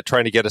quite a bit,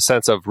 trying to get a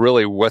sense of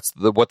really what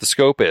the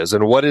scope is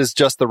and what is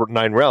just the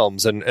 9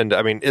 realms. And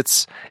I mean,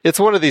 it's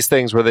one of these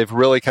things where they've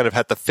really kind of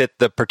had to fit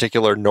the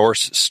particular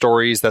Norse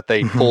stories that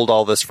they pulled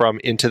all this from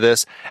into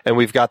this. And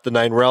we've got the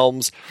 9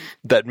 realms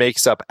that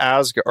makes up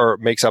Asgard, or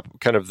makes up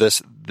kind of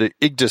the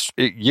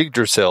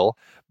Yggdrasil.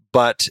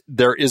 But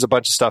there is a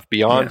bunch of stuff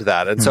beyond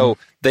that. And so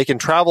they can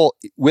travel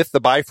with the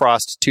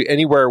Bifrost to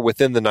anywhere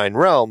within the 9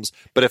 realms.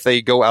 But if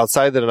they go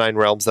outside the 9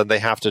 realms, then they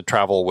have to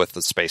travel with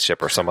the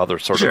spaceship or some other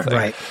sort of thing.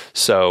 Right.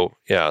 So,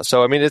 yeah.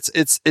 So, I mean,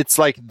 it's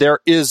like there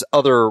is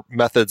other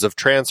methods of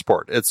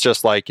transport. It's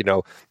just like,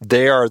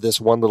 they are this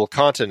one little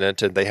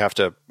continent and they have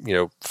to,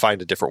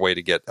 find a different way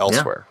to get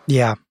elsewhere.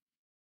 Yeah.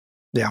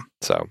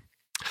 So.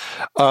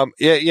 And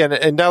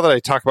now that I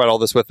talk about all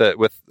this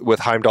with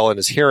Heimdall and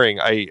his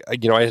hearing, I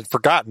had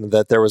forgotten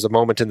that there was a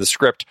moment in the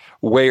script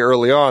way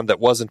early on that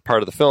wasn't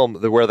part of the film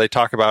where they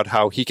talk about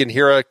how he can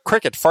hear a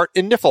cricket fart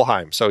in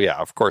Niflheim. So yeah,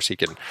 of course he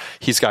can.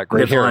 He's got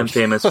great hearing. Niflheim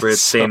famous for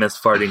its famous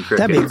farting cricket.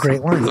 That'd be a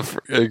great line.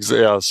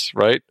 Yes,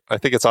 right. I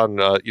think it's on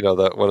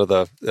one of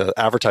the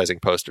advertising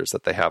posters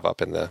that they have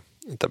up in the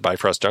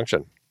Bifrost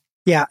Junction.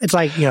 Yeah, it's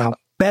like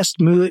best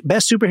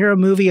superhero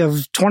movie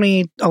of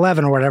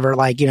 2011 or whatever,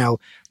 like,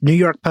 New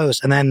York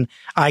Post, and then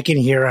I can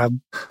hear a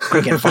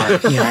cricket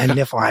fart, and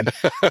Niflheim.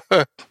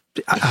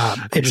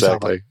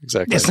 Exactly.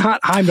 It's not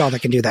Heimdall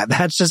that can do that.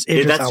 That's just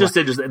Idris Elba. Just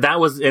Idris.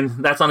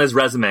 That's on his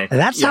resume.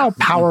 That's how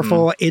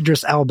powerful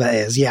Idris Elba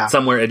is. Yeah.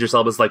 Somewhere Idris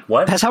Elba's like,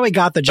 what? That's how he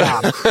got the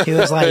job. He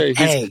was like,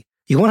 hey,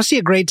 you want to see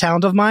a great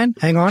talent of mine?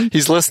 Hang on.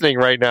 He's listening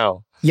right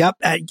now. Yep.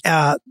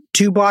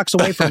 2 blocks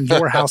away from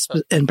your house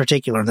in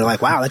particular. And they're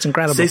like, wow, that's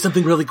incredible. Say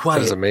something really quiet.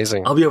 That is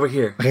amazing. I'll be over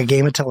here. Like a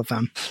game of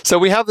telephone. So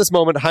we have this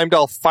moment.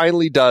 Heimdall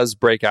finally does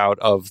break out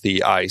of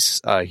the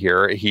ice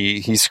here.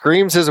 He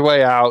screams his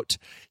way out.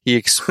 He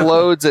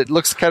explodes. It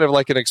looks kind of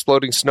like an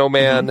exploding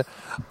snowman.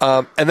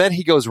 And then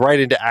he goes right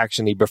into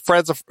action. He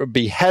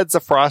beheads a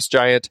frost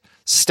giant,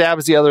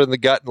 stabs the other in the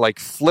gut, and like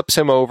flips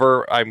him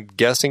over. I'm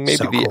guessing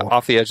maybe cool.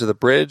 off the edge of the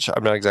bridge.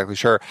 I'm not exactly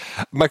sure.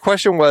 My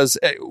question was,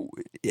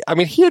 I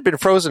mean, he had been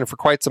frozen for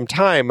quite some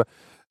time.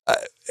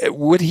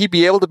 Would he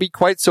be able to be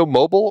quite so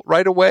mobile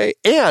right away?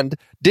 And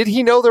did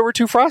he know there were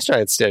 2 frost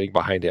giants standing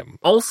behind him?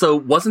 Also,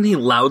 wasn't he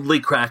loudly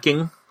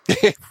cracking?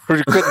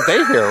 Couldn't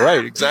they hear?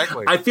 Right,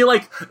 exactly. I feel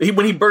like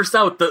when he bursts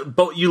out,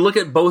 you look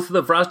at both of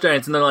the frost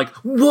giants and they're like,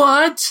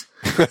 what?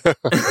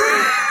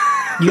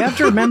 You have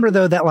to remember,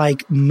 though, that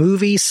like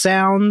movie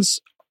sounds,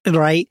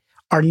 right,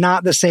 are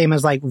not the same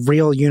as like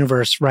real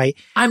universe, right?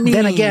 I mean,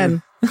 then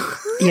again,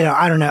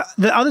 I don't know.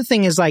 The other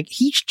thing is like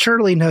he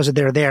surely knows that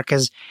they're there,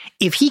 because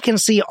if he can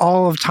see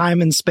all of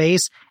time and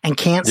space and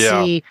can't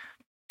see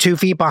 2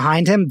 feet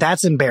behind him,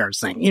 that's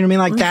embarrassing. You know what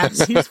I mean? Like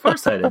that's he's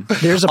farsighted.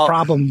 There's a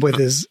problem with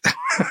his.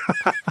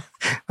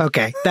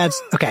 Okay,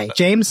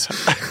 James,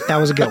 that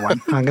was a good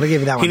one. I'm gonna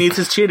give you that one. He needs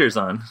his cheaters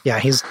on. Yeah,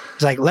 he's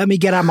like, let me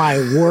get on my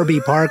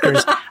Warby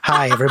Parkers.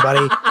 Hi,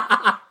 everybody.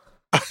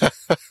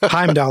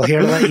 Heimdall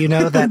here to let you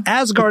know that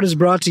Asgard is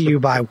brought to you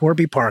by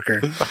Warby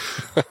Parker.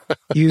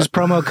 Use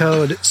promo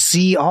code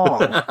SEEALL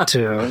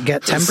to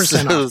get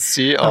 10% off.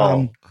 See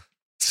all.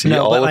 See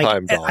all the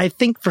time, Heimdall. I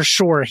think for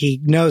sure he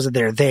knows that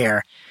they're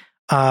there.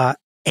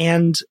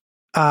 And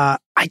I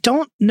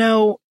don't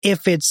know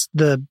if it's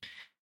the...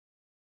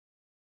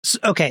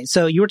 Okay,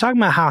 so you were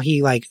talking about how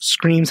he like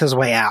screams his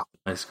way out.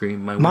 I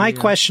scream my way My out.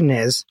 question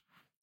is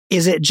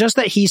it just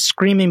that he's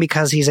screaming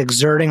because he's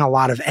exerting a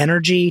lot of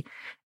energy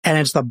and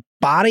it's the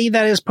body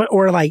that is put,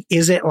 or like,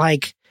 is it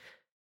like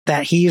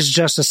that he's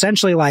just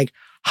essentially like,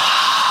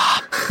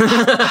 trying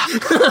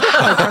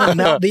to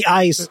melt the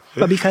ice,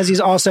 but because he's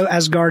also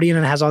Asgardian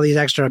and has all these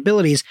extra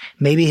abilities,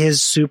 maybe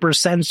his super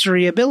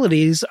sensory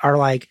abilities are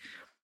like,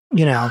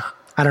 I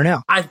don't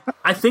know.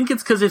 I think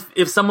it's because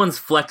if someone's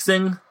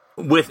flexing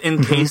with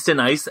encased in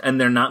ice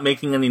and they're not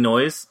making any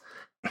noise,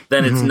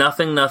 then it's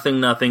nothing,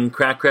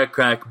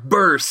 crack,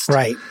 burst.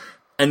 Right.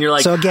 And you're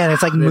like, so again,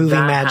 it's like movie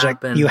magic.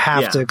 Happen? You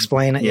have to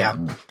explain it. Yeah.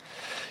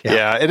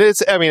 Yeah, it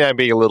is. I mean, I'm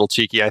being a little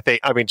cheeky. I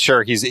mean,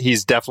 sure,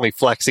 he's definitely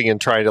flexing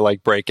and trying to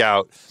like break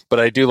out, but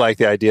I do like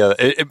the idea.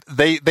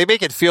 They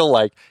make it feel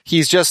like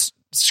he's just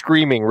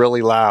screaming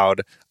really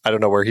loud. I don't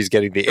know where he's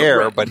getting the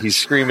air, but he's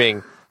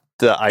screaming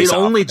the ice. It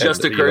only off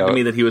just and, occurred to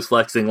me that he was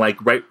flexing. Like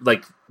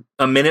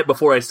a minute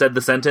before I said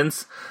the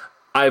sentence,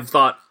 I've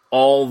thought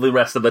all the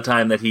rest of the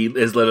time that he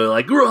is literally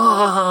like,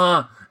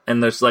 "Rah!"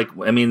 And there's like,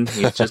 I mean,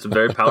 he's just a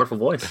very powerful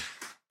voice.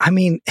 I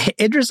mean,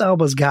 Idris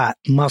Elba's got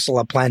muscle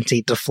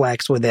aplenty to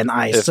flex within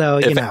ice.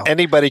 If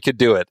anybody could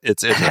do it,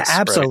 it's Idris.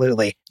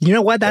 Absolutely. Right? You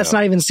know what? That's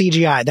not even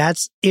CGI.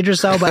 That's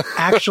Idris Elba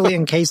actually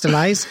encased in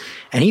ice,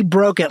 and he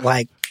broke it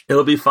like,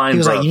 it'll be fine. He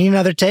was bro. like, you need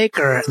another take?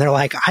 And they're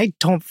like, I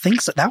don't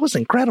think so. That was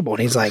incredible.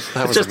 And he's like,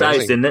 it's just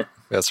amazing. Ice, isn't it?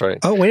 That's right.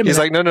 Oh, wait a minute. He's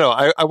like, no,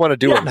 I want to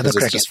do it because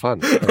it's just fun.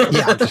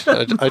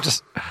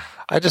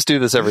 I just do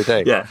this every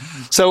day. Yeah.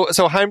 So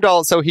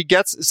Heimdall,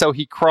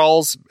 he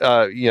crawls,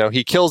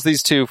 he kills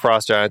these 2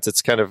 frost giants.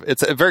 It's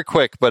very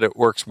quick, but it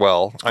works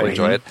well. I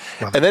enjoy it.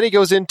 Wow. And then he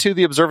goes into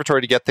the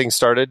observatory to get things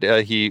started.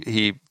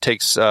 He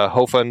takes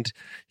Hofund,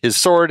 his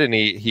sword, and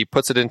he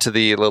puts it into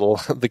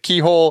the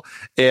keyhole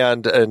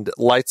and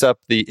lights up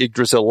the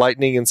Yggdrasil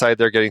lightning inside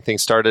there, getting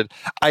things started.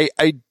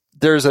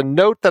 There's a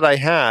note that I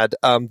had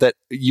that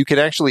you can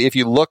actually, if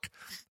you look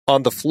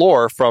on the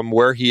floor from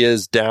where he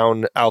is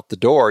down out the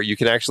door, you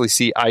can actually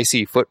see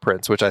icy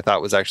footprints, which I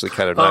thought was actually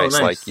kind of nice.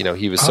 Like,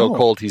 he was so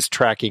cold, he's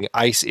tracking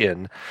ice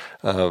in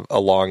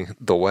along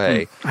the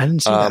way. I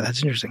didn't see that.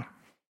 That's interesting.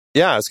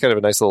 Yeah, it's kind of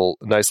a nice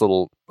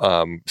little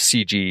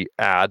CG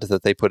ad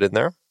that they put in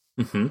there.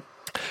 Mm-hmm.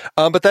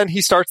 But then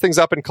he starts things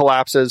up and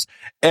collapses,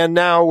 and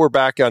now we're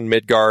back on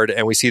Midgard,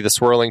 and we see the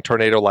swirling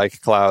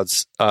tornado-like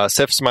clouds.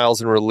 Sif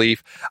smiles in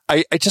relief.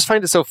 I just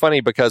find it so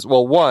funny because,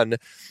 well, one,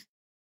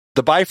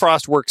 the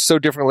Bifrost works so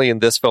differently in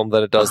this film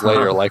than it does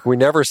later. Like, we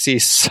never see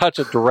such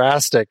a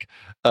drastic,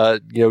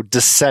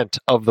 descent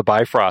of the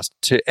Bifrost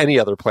to any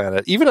other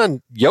planet. Even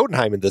on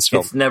Jotunheim in this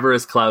film, it's never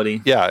as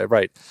cloudy. Yeah,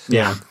 right.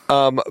 Yeah.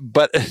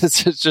 But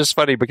it's just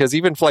funny because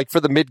even for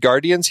the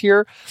Midgardians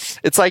here,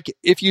 it's like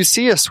if you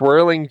see a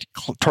swirling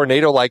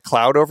tornado-like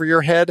cloud over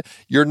your head,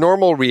 your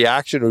normal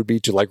reaction would be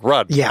to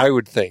run. Yeah, I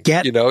would think.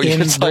 Get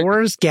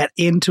indoors, get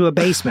into a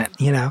basement.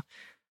 Yeah.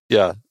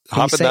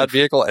 Hop in that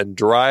vehicle and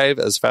drive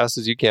as fast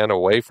as you can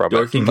away from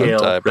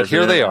it. But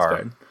here they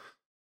are.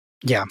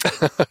 Yeah.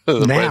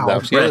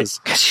 Now she is.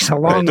 She's a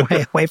long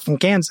way away from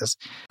Kansas.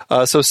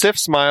 So Sif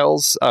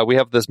smiles. We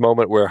have this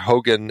moment where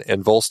Hogun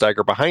and Volstagg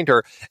are behind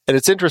her. And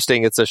it's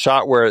interesting. It's a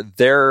shot where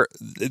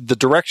the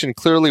direction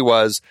clearly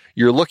was,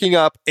 you're looking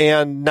up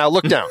and now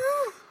look down.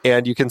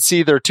 and you can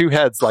see their two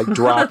heads like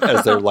drop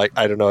as they're like,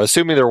 I don't know,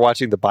 assuming they're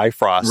watching the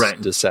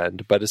Bifrost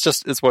descend. But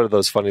it's one of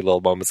those funny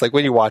little moments. Like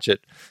when you watch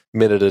it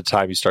minute at a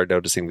time, you start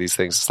noticing these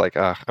things. It's like,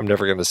 I'm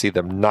never going to see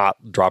them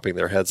not dropping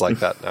their heads like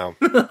that now.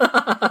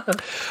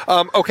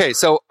 Okay,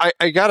 so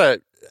I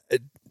gotta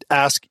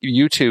ask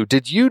you two,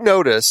 did you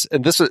notice,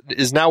 and this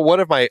is now one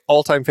of my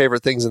all-time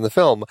favorite things in the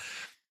film,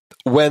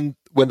 when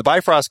the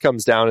Bifrost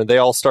comes down and they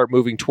all start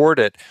moving toward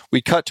it,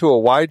 we cut to a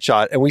wide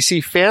shot and we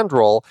see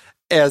Fandral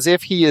as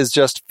if he is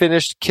just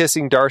finished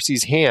kissing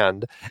Darcy's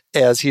hand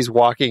as he's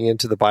walking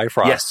into the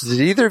Bifrost. Yes.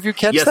 Did either of you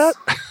catch that?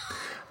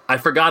 I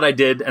forgot I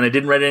did, and I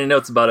didn't write any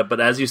notes about it, but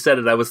as you said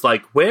it, I was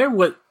like,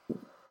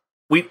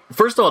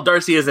 first of all,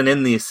 Darcy isn't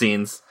in these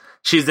scenes.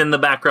 She's in the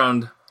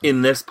background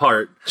in this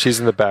part. She's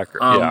in the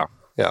background,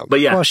 yeah. But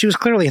yeah. Well, she was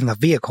clearly in the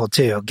vehicle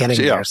too,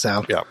 getting there,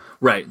 so. Yeah.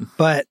 Right.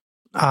 But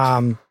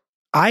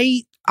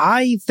I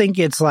think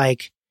it's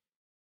like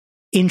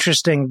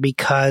interesting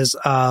because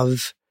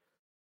of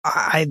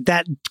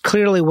that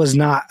clearly was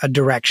not a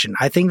direction.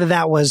 I think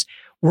that was,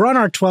 we're on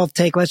our 12th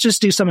take. Let's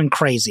just do something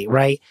crazy,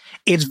 right?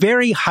 It's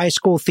very high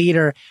school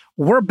theater.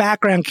 We're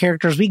background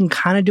characters. We can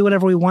kind of do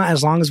whatever we want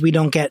as long as we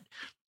don't get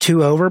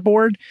too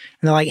overboard.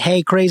 And they're like,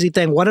 hey, crazy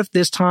thing. What if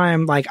this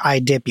time, like, I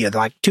dip you?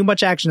 They're like, too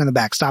much action in the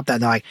back. Stop that.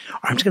 And they're like,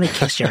 I'm just going to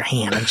kiss your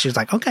hand. And she's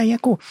like, okay, yeah,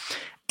 cool.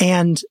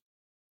 And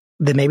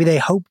then maybe they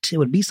hoped it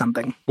would be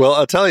something. Well,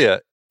 I'll tell you,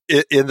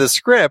 in the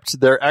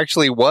script, there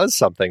actually was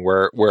something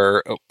where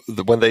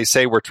when they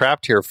say we're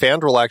trapped here,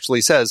 Fandral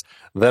actually says,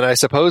 then I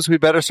suppose we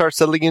better start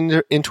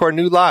settling into our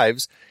new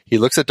lives. He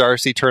looks at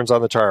Darcy, turns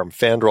on the charm.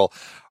 Fandral,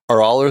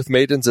 are all Earth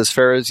maidens as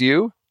fair as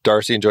you?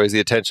 Darcy enjoys the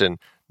attention.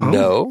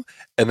 No.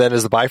 And then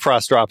as the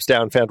Bifrost drops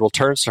down, Fandral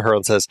turns to her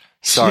and says,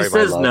 sorry,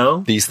 my love, no.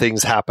 These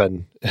things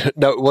happen.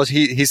 No, well,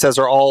 he says,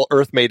 are all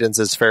Earth maidens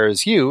as fair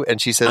as you?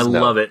 And she says, no.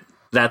 I love it.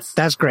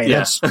 That's great. Yeah.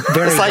 That's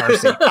very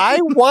Darcy. I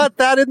want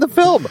that in the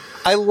film.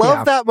 I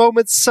love that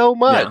moment so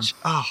much.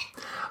 Yeah.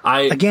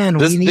 We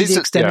need the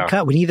extended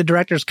cut. We need the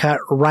director's cut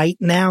right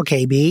now,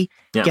 KB.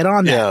 Yeah. Get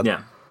on that.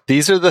 Yeah.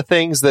 These are the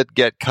things that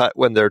get cut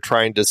when they're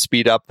trying to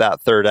speed up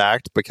that third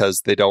act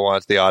because they don't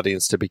want the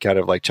audience to be kind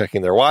of like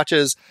checking their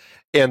watches.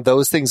 And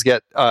those things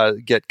get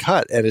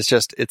cut. And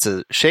it's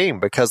a shame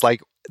because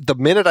like the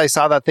minute I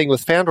saw that thing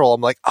with Fandral,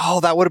 I'm like,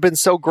 oh, that would have been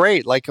so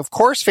great. Like, of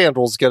course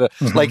Fandral's going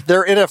to, like,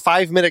 they're in a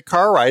 5-minute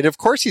car ride. Of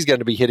course he's going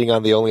to be hitting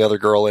on the only other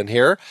girl in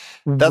here.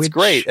 That's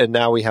great. And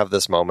now we have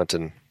this moment.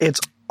 And it's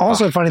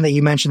also funny that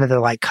you mentioned that they're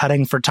like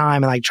cutting for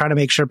time and like trying to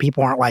make sure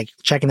people aren't like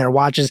checking their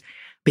watches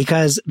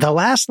because the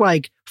last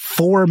like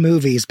 4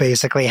 movies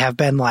basically have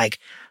been like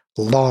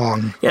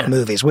long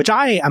movies, which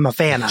I am a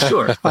fan of.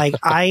 Sure. Like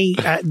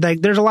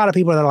there's a lot of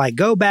people that are like,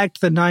 go back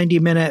to the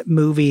 90-minute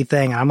movie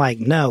thing. And I'm like,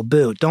 no,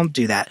 boo, don't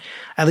do that.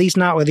 At least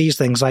not with these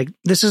things. Like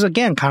this is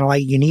again, kind of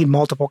like you need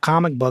multiple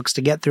comic books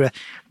to get through it.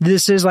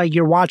 This is like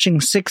you're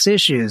watching 6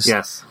 issues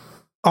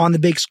on the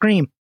big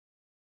screen.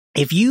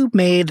 If you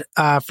made,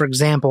 for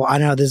example, I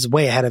know this is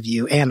way ahead of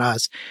you and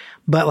us,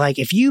 but like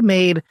if you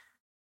made,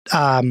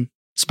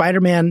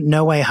 Spider-Man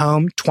No Way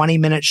Home 20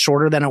 minutes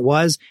shorter than it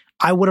was,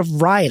 I would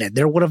have rioted.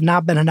 There would have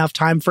not been enough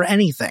time for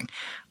anything.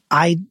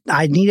 I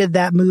needed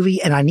that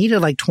movie and I needed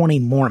like 20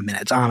 more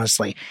minutes,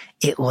 honestly.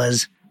 It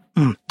was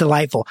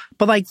delightful.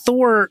 But like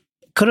Thor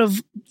could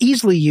have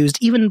easily used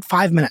even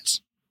 5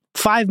 minutes.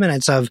 5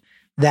 minutes of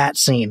that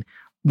scene.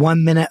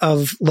 1 minute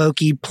of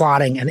Loki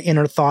plotting and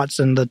inner thoughts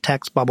in the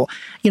text bubble.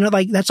 You know,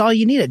 like that's all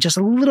you needed. Just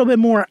a little bit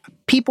more.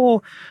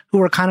 People who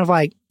are kind of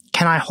like,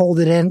 can I hold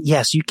it in?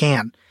 Yes, you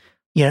can.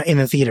 You know, in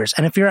the theaters.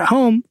 And if you're at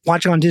home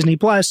watching on Disney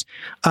Plus,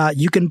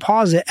 you can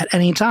pause it at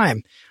any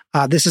time.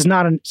 This is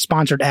not a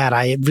sponsored ad.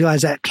 I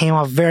realize that came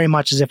off very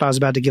much as if I was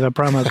about to give a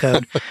promo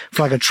code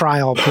for like a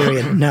trial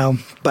period. No,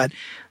 but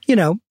you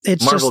know,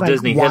 it's Marvel, just like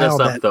Disney, hit us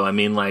up that, though. I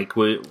mean, like,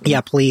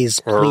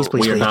 please. We're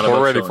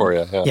ready for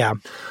you. Yeah.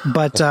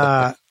 But,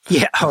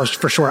 yeah,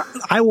 for sure.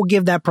 I will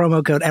give that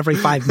promo code every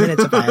 5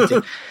 minutes if I have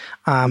to.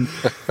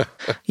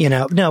 You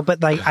know, no,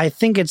 but like, I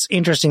think it's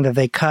interesting that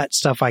they cut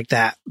stuff like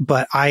that,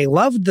 but I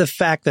loved the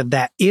fact that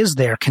that is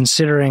there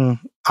considering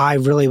I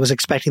really was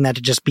expecting that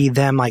to just be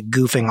them like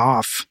goofing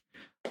off.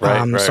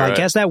 I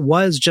guess that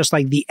was just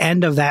like the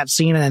end of that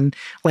scene. And then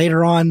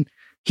later on,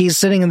 he's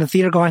sitting in the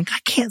theater going,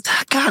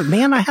 God,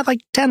 man, I had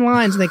like 10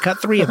 lines and they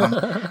cut 3 of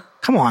them.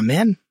 Come on,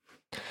 man.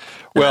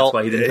 Well,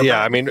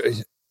 I mean,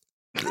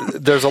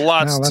 there's a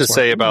lot to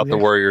say about the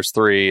Warriors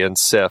 3 and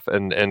Sif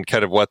and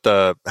kind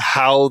of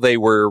how they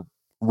were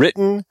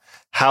written,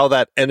 how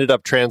that ended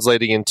up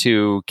translating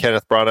into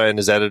Kenneth Branagh and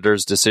his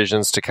editor's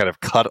decisions to kind of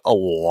cut a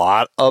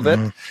lot of it.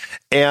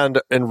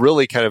 And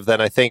really kind of then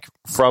I think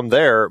from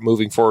there,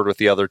 moving forward with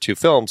the other 2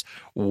 films,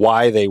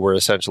 why they were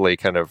essentially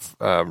kind of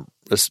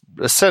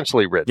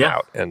essentially written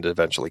out and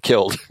eventually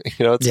killed.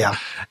 You know,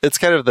 it's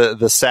kind of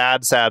the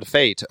sad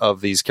fate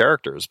of these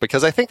characters,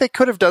 because I think they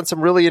could have done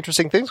some really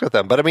interesting things with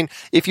them. But I mean,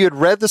 if you had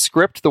read the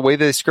script the way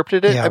they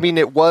scripted it, I mean,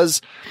 it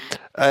was,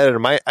 I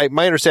don't know,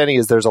 my understanding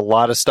is there's a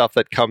lot of stuff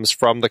that comes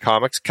from the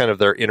comics, kind of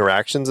their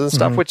interactions and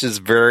stuff, which is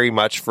very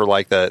much for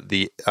like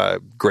the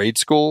grade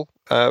school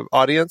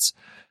audience,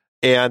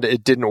 and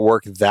it didn't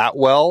work that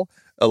well.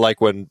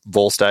 Like when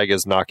Volstagg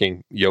is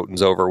knocking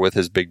Jotuns over with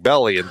his big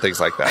belly and things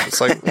like that.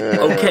 It's like,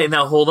 okay,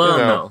 now hold on,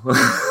 though.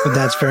 But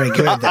that's very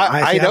good.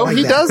 I know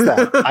he does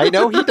that. I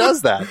know he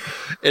does that.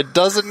 It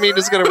doesn't mean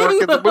it's going to work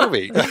in the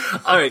movie.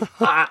 All right,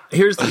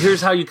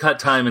 here's how you cut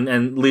time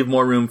and leave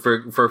more room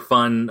for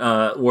fun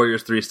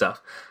Warriors 3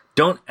 stuff.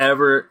 Don't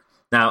ever...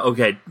 Now,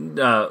 okay,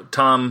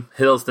 Tom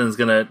Hiddleston's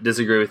going to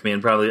disagree with me, and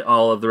probably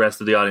all of the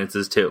rest of the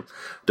audiences too.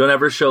 Don't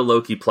ever show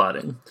Loki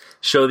plotting.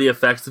 Show the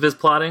effects of his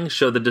plotting,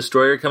 show the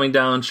Destroyer coming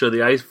down, show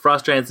the ice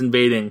frost giants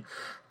invading,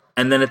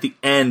 and then at the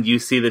end you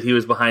see that he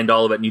was behind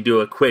all of it, and you do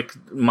a quick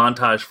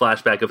montage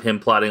flashback of him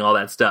plotting all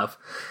that stuff.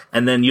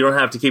 And then you don't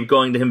have to keep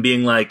going to him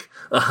being like,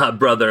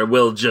 brother,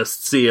 we'll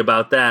just see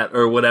about that,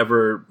 or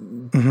whatever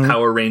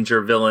Power Ranger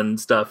villain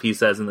stuff he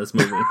says in this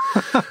movie.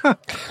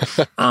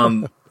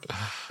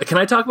 Can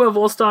I talk about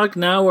Volstagg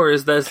now, or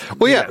is this...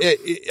 Well, yeah,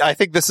 I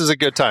think this is a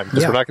good time,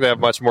 because we're not going to have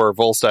much more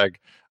Volstagg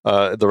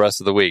the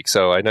rest of the week,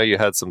 so I know you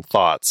had some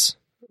thoughts.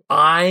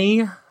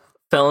 I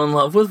fell in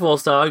love with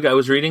Volstagg. I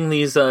was reading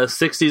these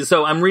 60s...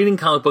 So I'm reading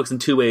comic books in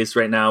two ways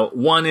right now.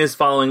 One is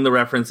following the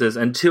references,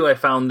 and two, I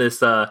found this...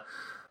 the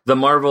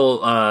Marvel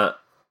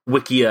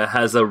Wikia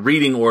has a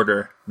reading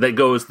order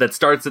that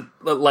starts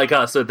like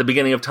us at the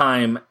beginning of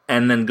time,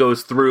 and then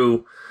goes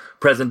through...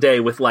 present day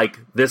with like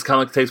this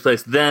comic takes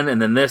place then,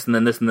 and then this, and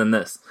then this, and then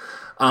this.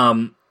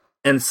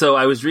 And so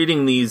I was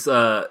reading these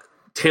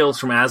Tales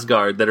from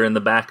Asgard that are in the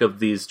back of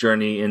these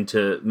Journey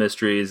into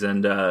Mysteries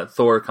and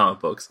Thor comic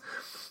books.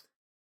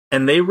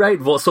 And they write,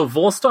 so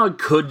Volstagg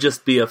could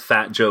just be a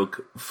fat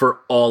joke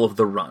for all of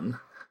the run.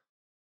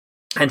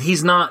 And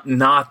he's not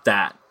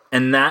that.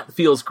 And that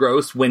feels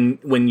gross when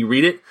you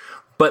read it.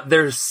 But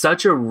there's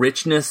such a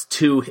richness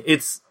to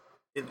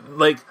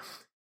like...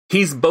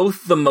 He's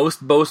both the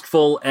most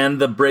boastful and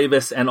the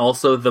bravest and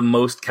also the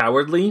most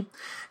cowardly.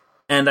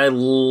 And I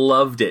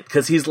loved it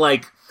because he's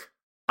like,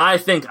 I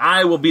think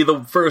I will be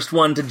the first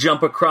one to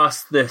jump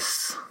across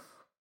this.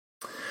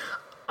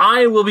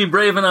 I will be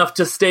brave enough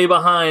to stay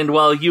behind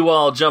while you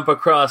all jump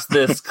across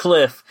this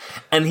cliff.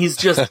 And he's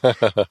just,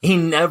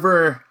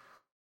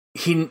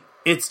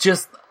 it's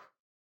just,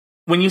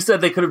 when you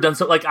said they could have done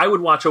so, like I would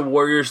watch a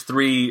Warriors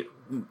 3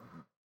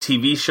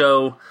 TV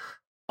show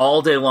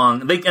all day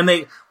long.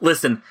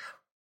 Listen,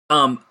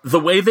 the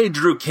way they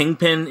drew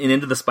Kingpin in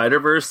Into the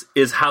Spider-Verse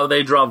is how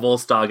they draw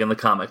Volstagg in the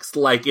comics.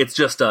 Like it's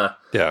just a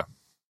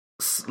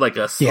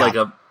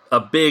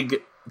big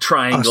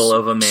triangle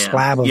of a man,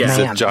 slab of man, it's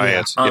a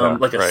giant,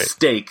 like a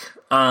steak,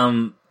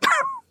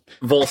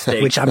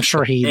 Volstagg, which I'm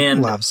sure he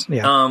loves.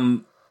 Yeah,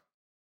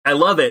 I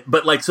love it.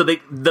 But like, so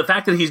the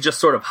fact that he's just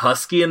sort of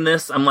husky in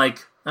this, I'm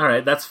like, all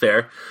right, that's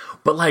fair.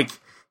 But like.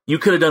 You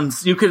could have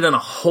done a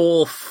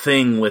whole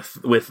thing with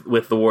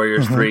the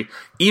Warriors 3.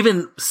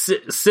 Even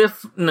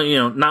Sif,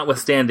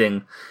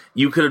 notwithstanding,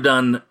 you could have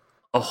done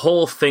a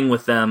whole thing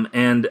with them.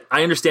 And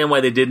I understand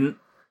why they didn't.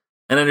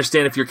 And I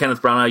understand if you're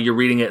Kenneth Branagh, you're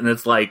reading it and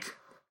it's like,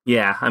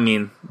 yeah, I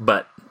mean,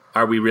 but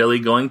are we really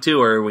going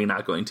to, or are we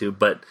not going to?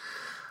 But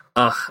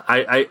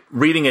I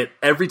reading it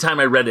every time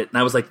I read it, and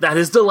I was like, that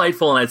is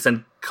delightful. And I'd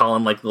send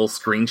Colin like little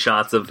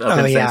screenshots of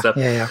him saying stuff.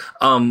 Yeah.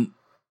 I'm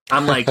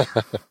like,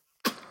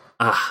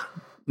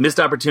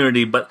 missed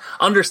opportunity, but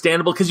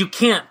understandable because you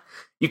can't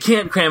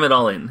cram it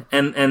all in,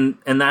 and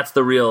that's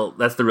the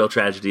real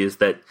tragedy is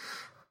that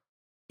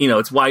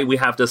it's why we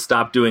have to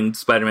stop doing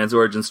Spider-Man's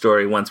origin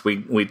story once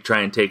we try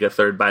and take a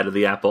third bite of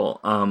the apple.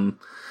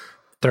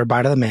 Third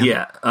bite of the man.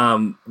 Yeah,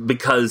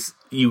 because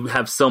you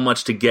have so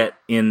much to get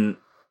in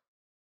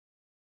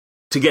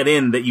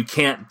that you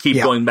can't keep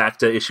going back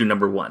to issue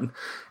number 1,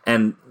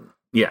 and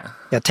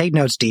take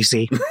notes,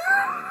 DC.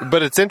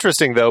 But it's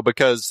interesting, though,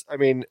 because, I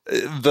mean,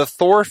 the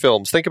Thor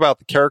films, think about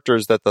the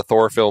characters that the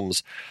Thor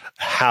films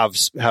have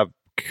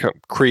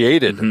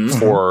created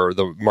for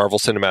the Marvel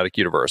Cinematic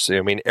Universe.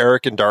 I mean,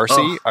 Eric and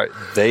Darcy,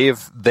 they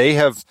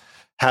have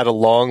had a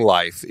long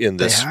life in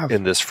this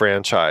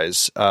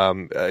franchise.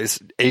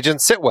 Agent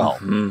Sitwell,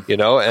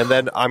 and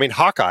then, I mean,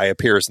 Hawkeye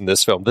appears in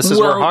this film. This is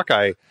where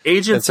Hawkeye...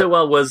 Agent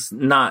Sitwell was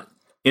not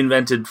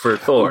invented for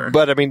Thor,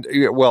 but I mean,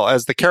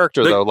 as the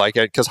character though, like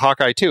because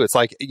Hawkeye too, it's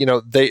like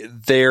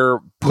they're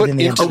put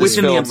into this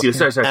film the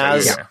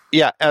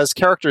MCU. As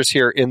characters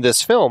here in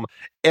this film,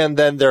 and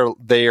then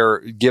they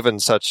are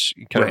given such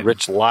kind of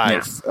rich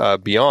life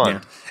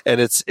beyond, and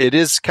it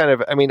is kind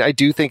of. I mean, I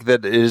do think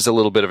that it is a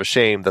little bit of a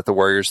shame that the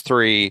Warriors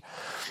 3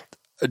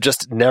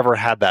 just never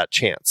had that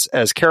chance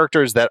as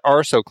characters that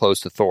are so close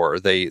to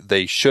Thor.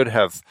 They should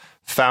have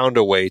found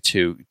a way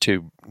to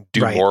do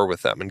more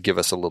with them and give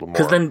us a little more.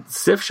 Because then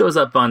Sif shows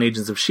up on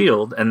Agents of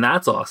S.H.I.E.L.D. and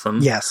that's awesome.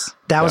 Yes.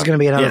 That was going to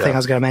be another thing I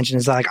was going to mention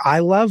is like, I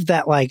love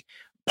that, like,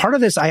 part of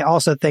this I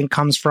also think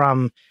comes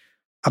from,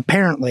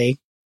 apparently,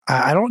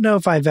 I don't know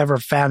if I've ever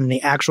found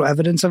any actual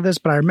evidence of this,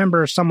 but I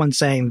remember someone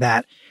saying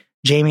that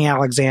Jamie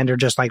Alexander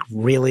just like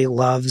really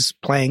loves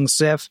playing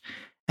Sif.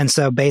 And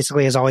so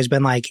basically has always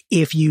been like,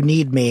 if you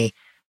need me,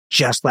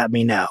 just let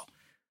me know.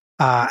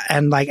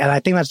 And I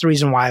think that's the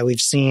reason why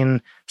we've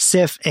seen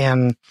Sif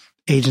and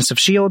Agents of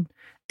S.H.I.E.L.D.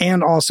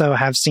 and also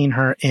have seen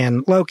her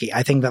in Loki.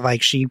 I think that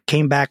like she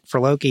came back for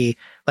Loki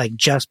like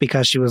just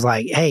because she was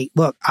like, hey,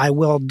 look, I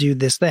will do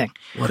this thing.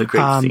 What a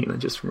great scene. I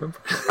just remember.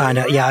 I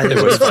know. Yeah.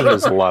 It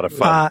was a lot of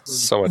fun.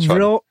 So much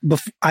fun.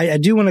 I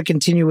do want to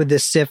continue with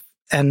this Sif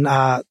and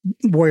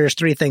Warriors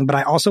 3 thing, but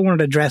I also wanted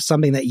to address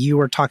something that you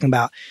were talking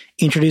about,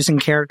 introducing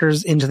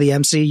characters into the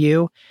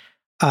MCU,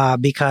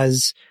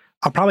 because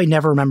I'll probably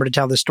never remember to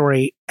tell this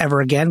story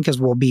ever again because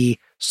we'll be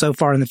so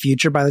far in the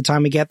future by the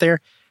time we get there.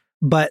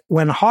 But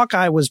when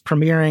Hawkeye was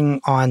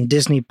premiering on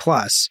Disney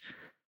Plus,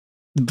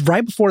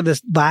 right before this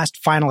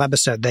last final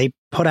episode, they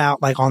put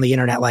out like on the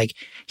internet, like,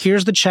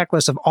 here's the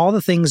checklist of all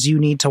the things you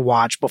need to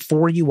watch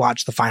before you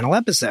watch the final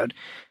episode.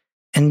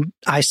 And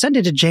I sent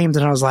it to James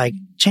and I was like,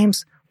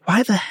 James,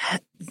 why the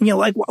heck,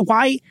 like,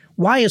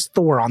 why is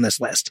Thor on this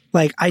list?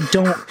 Like,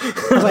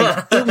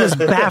 it was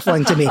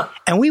baffling to me.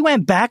 And we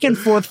went back and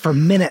forth for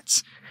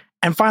minutes.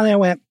 And finally I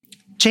went,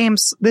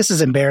 James, this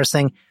is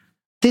embarrassing.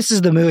 This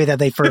is the movie that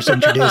they first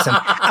introduced him.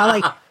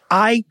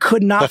 I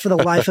could not for the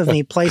life of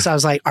me place. I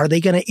was like, are they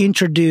going to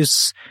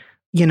introduce,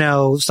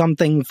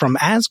 something from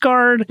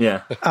Asgard?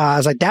 Yeah. I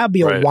was like, that would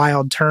be a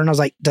wild turn. I was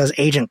like, does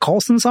Agent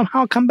Coulson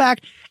somehow come back?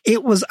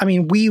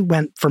 We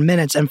went for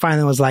minutes and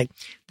finally was like,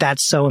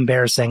 that's so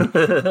embarrassing.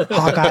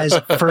 Hawkeye's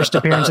first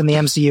appearance in the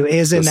MCU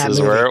is in that movie. This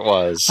is where it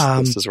was.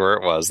 This is where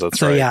it was.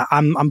 That's right. So yeah,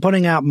 I'm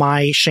putting out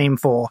my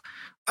shameful,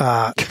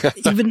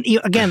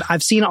 again,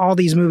 I've seen all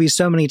these movies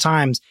so many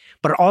times,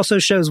 but it also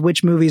shows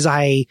which movies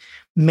I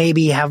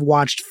maybe have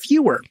watched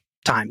fewer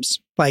times,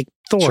 like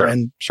Thor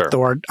and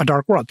Thor: A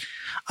Dark World,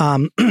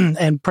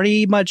 and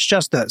pretty much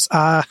just those.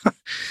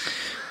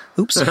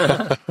 Oops.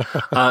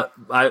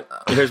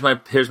 Here's my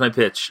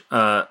pitch.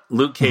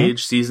 Luke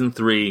Cage season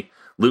 3.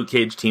 Luke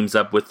Cage teams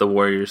up with the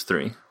Warriors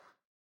 3.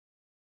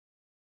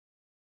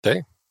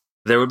 Okay.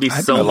 There would be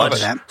so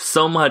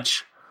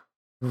much.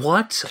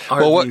 What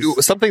are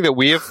these? Something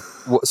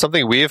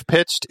we have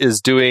pitched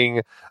is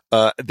doing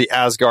the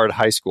Asgard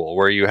High School,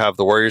 where you have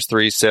the Warriors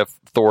 3, Sif,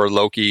 Thor,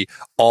 Loki,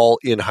 all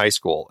in high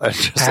school.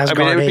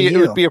 It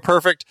would be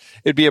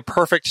a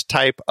perfect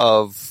type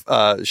of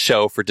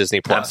show for Disney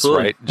Plus,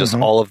 Absolutely. Right? Just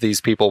all of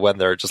these people when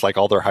they're just like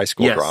all their high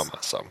school drama.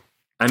 So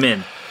I'm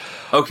in.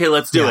 Okay,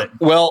 let's do it.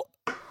 Well,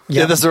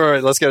 this is all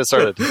right. Let's get it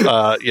started.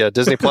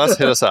 Disney Plus,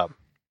 hit us up.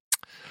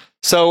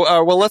 So,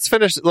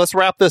 let's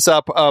wrap this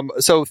up.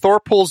 So Thor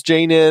pulls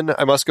Jane in.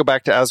 I must go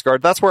back to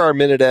Asgard. That's where our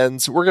minute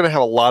ends. We're going to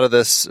have a lot of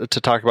this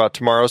to talk about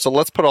tomorrow. So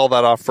let's put all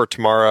that off for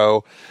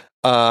tomorrow.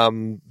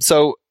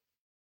 So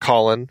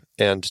Colin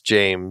and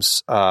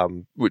James,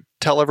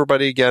 tell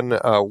everybody again,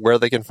 where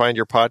they can find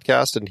your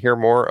podcast and hear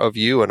more of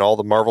you and all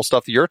the Marvel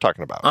stuff that you're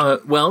talking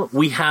about.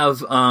 We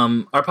have,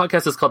 our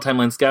podcast is called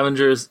Timeline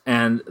Scavengers,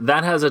 and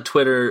that has a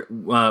Twitter,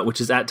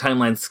 which is at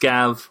Timeline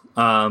Scav.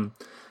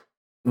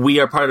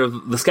 We are part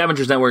of the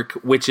Scavengers Network,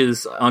 which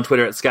is on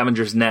Twitter at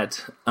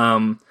ScavengersNet.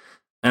 And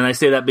I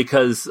say that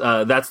because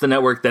that's the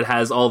network that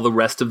has all the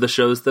rest of the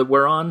shows that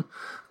we're on.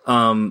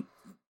 You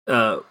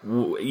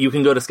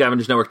can go to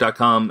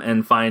scavengersnetwork.com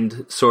and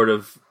find sort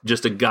of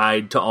just a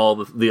guide to all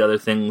the other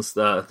things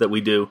that we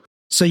do.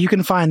 So you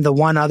can find the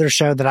one other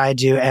show that I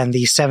do and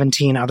the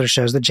 17 other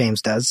shows that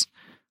James does.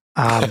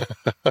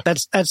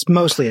 That's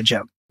mostly a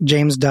joke.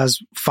 James does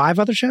 5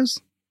 other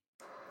shows?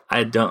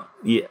 I don't.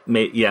 Yeah,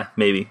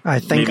 maybe.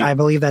 I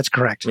believe that's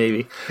correct.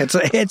 Maybe it's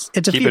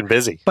a keeping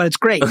busy, but it's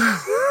great.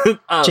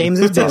 James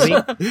is busy,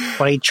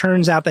 but he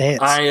churns out the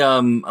hits. I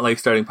like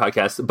starting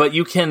podcasts, but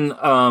you can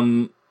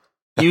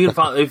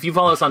follow, if you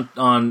follow us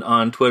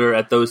on Twitter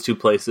at those 2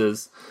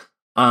 places.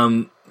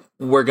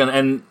 We're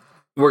gonna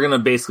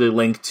basically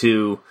link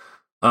to.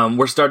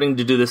 We're starting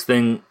to do this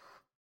thing.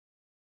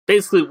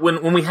 Basically,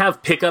 when we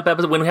have pickup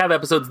episodes, when we have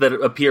episodes that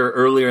appear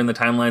earlier in the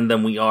timeline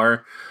than we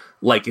are.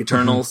 Like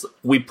Eternals,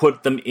 we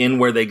put them in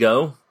where they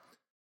go.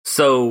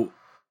 So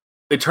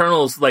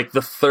Eternals, like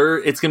it's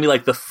going to be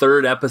like the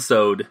 3rd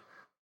episode,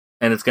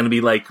 and it's going to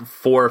be like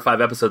 4 or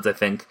 5 episodes, I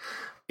think,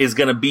 is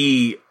going to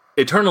be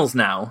Eternals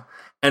now.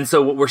 And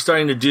so what we're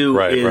starting to do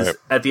is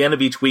at the end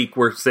of each week,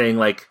 we're saying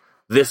like,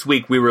 this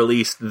week we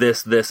released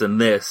this,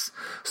 and this.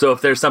 So if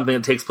there's something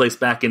that takes place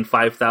back in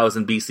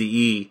 5000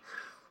 BCE,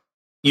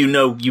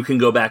 you can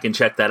go back and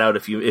check that out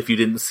if you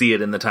didn't see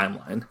it in the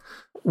timeline.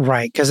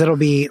 Right, because it'll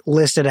be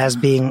listed as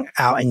being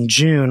out in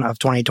June of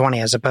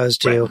 2020 as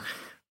opposed to,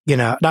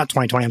 not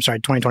 2020, I'm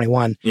sorry,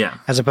 2021. Yeah.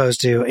 As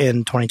opposed to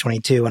in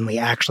 2022 when we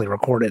actually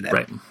recorded it.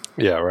 Right.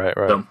 Yeah, right.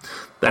 So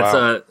that's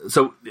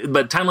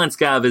but Timeline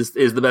Scav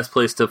is the best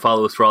place to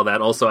follow us for all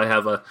that. Also, I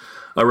have a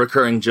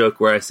recurring joke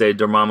where I say,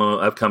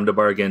 Dormammu, I've come to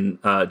bargain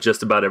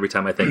just about every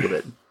time I think of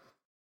it.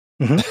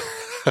 Mm-hmm.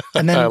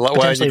 And then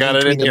you got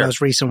it in the here. most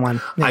recent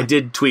one. Yeah. I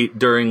did tweet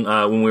during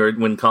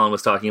when Colin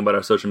was talking about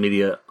our social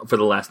media for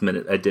the last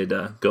minute. I did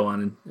go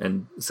on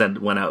and send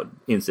one out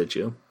in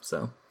situ.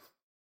 So,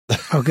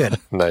 oh, good,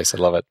 nice, I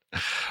love it.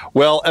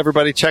 Well,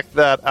 everybody, check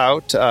that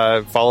out.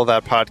 Follow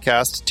that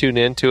podcast. Tune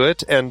into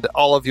it, and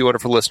all of you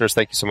wonderful listeners,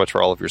 thank you so much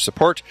for all of your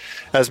support.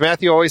 As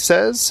Matthew always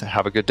says,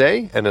 have a good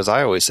day, and as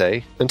I always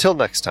say, until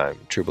next time,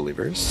 true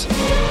believers.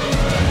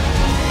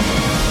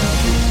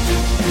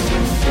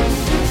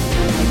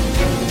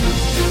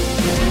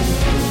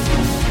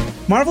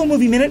 Marvel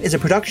Movie Minute is a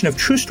production of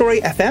True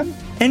Story FM,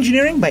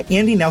 engineering by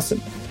Andy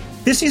Nelson.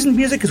 This season's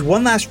music is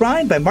One Last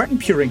Ride by Martin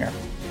Puringer.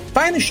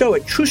 Find the show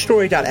at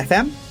truestory.fm,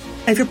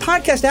 and if your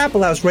podcast app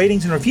allows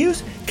ratings and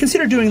reviews,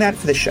 consider doing that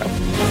for this show.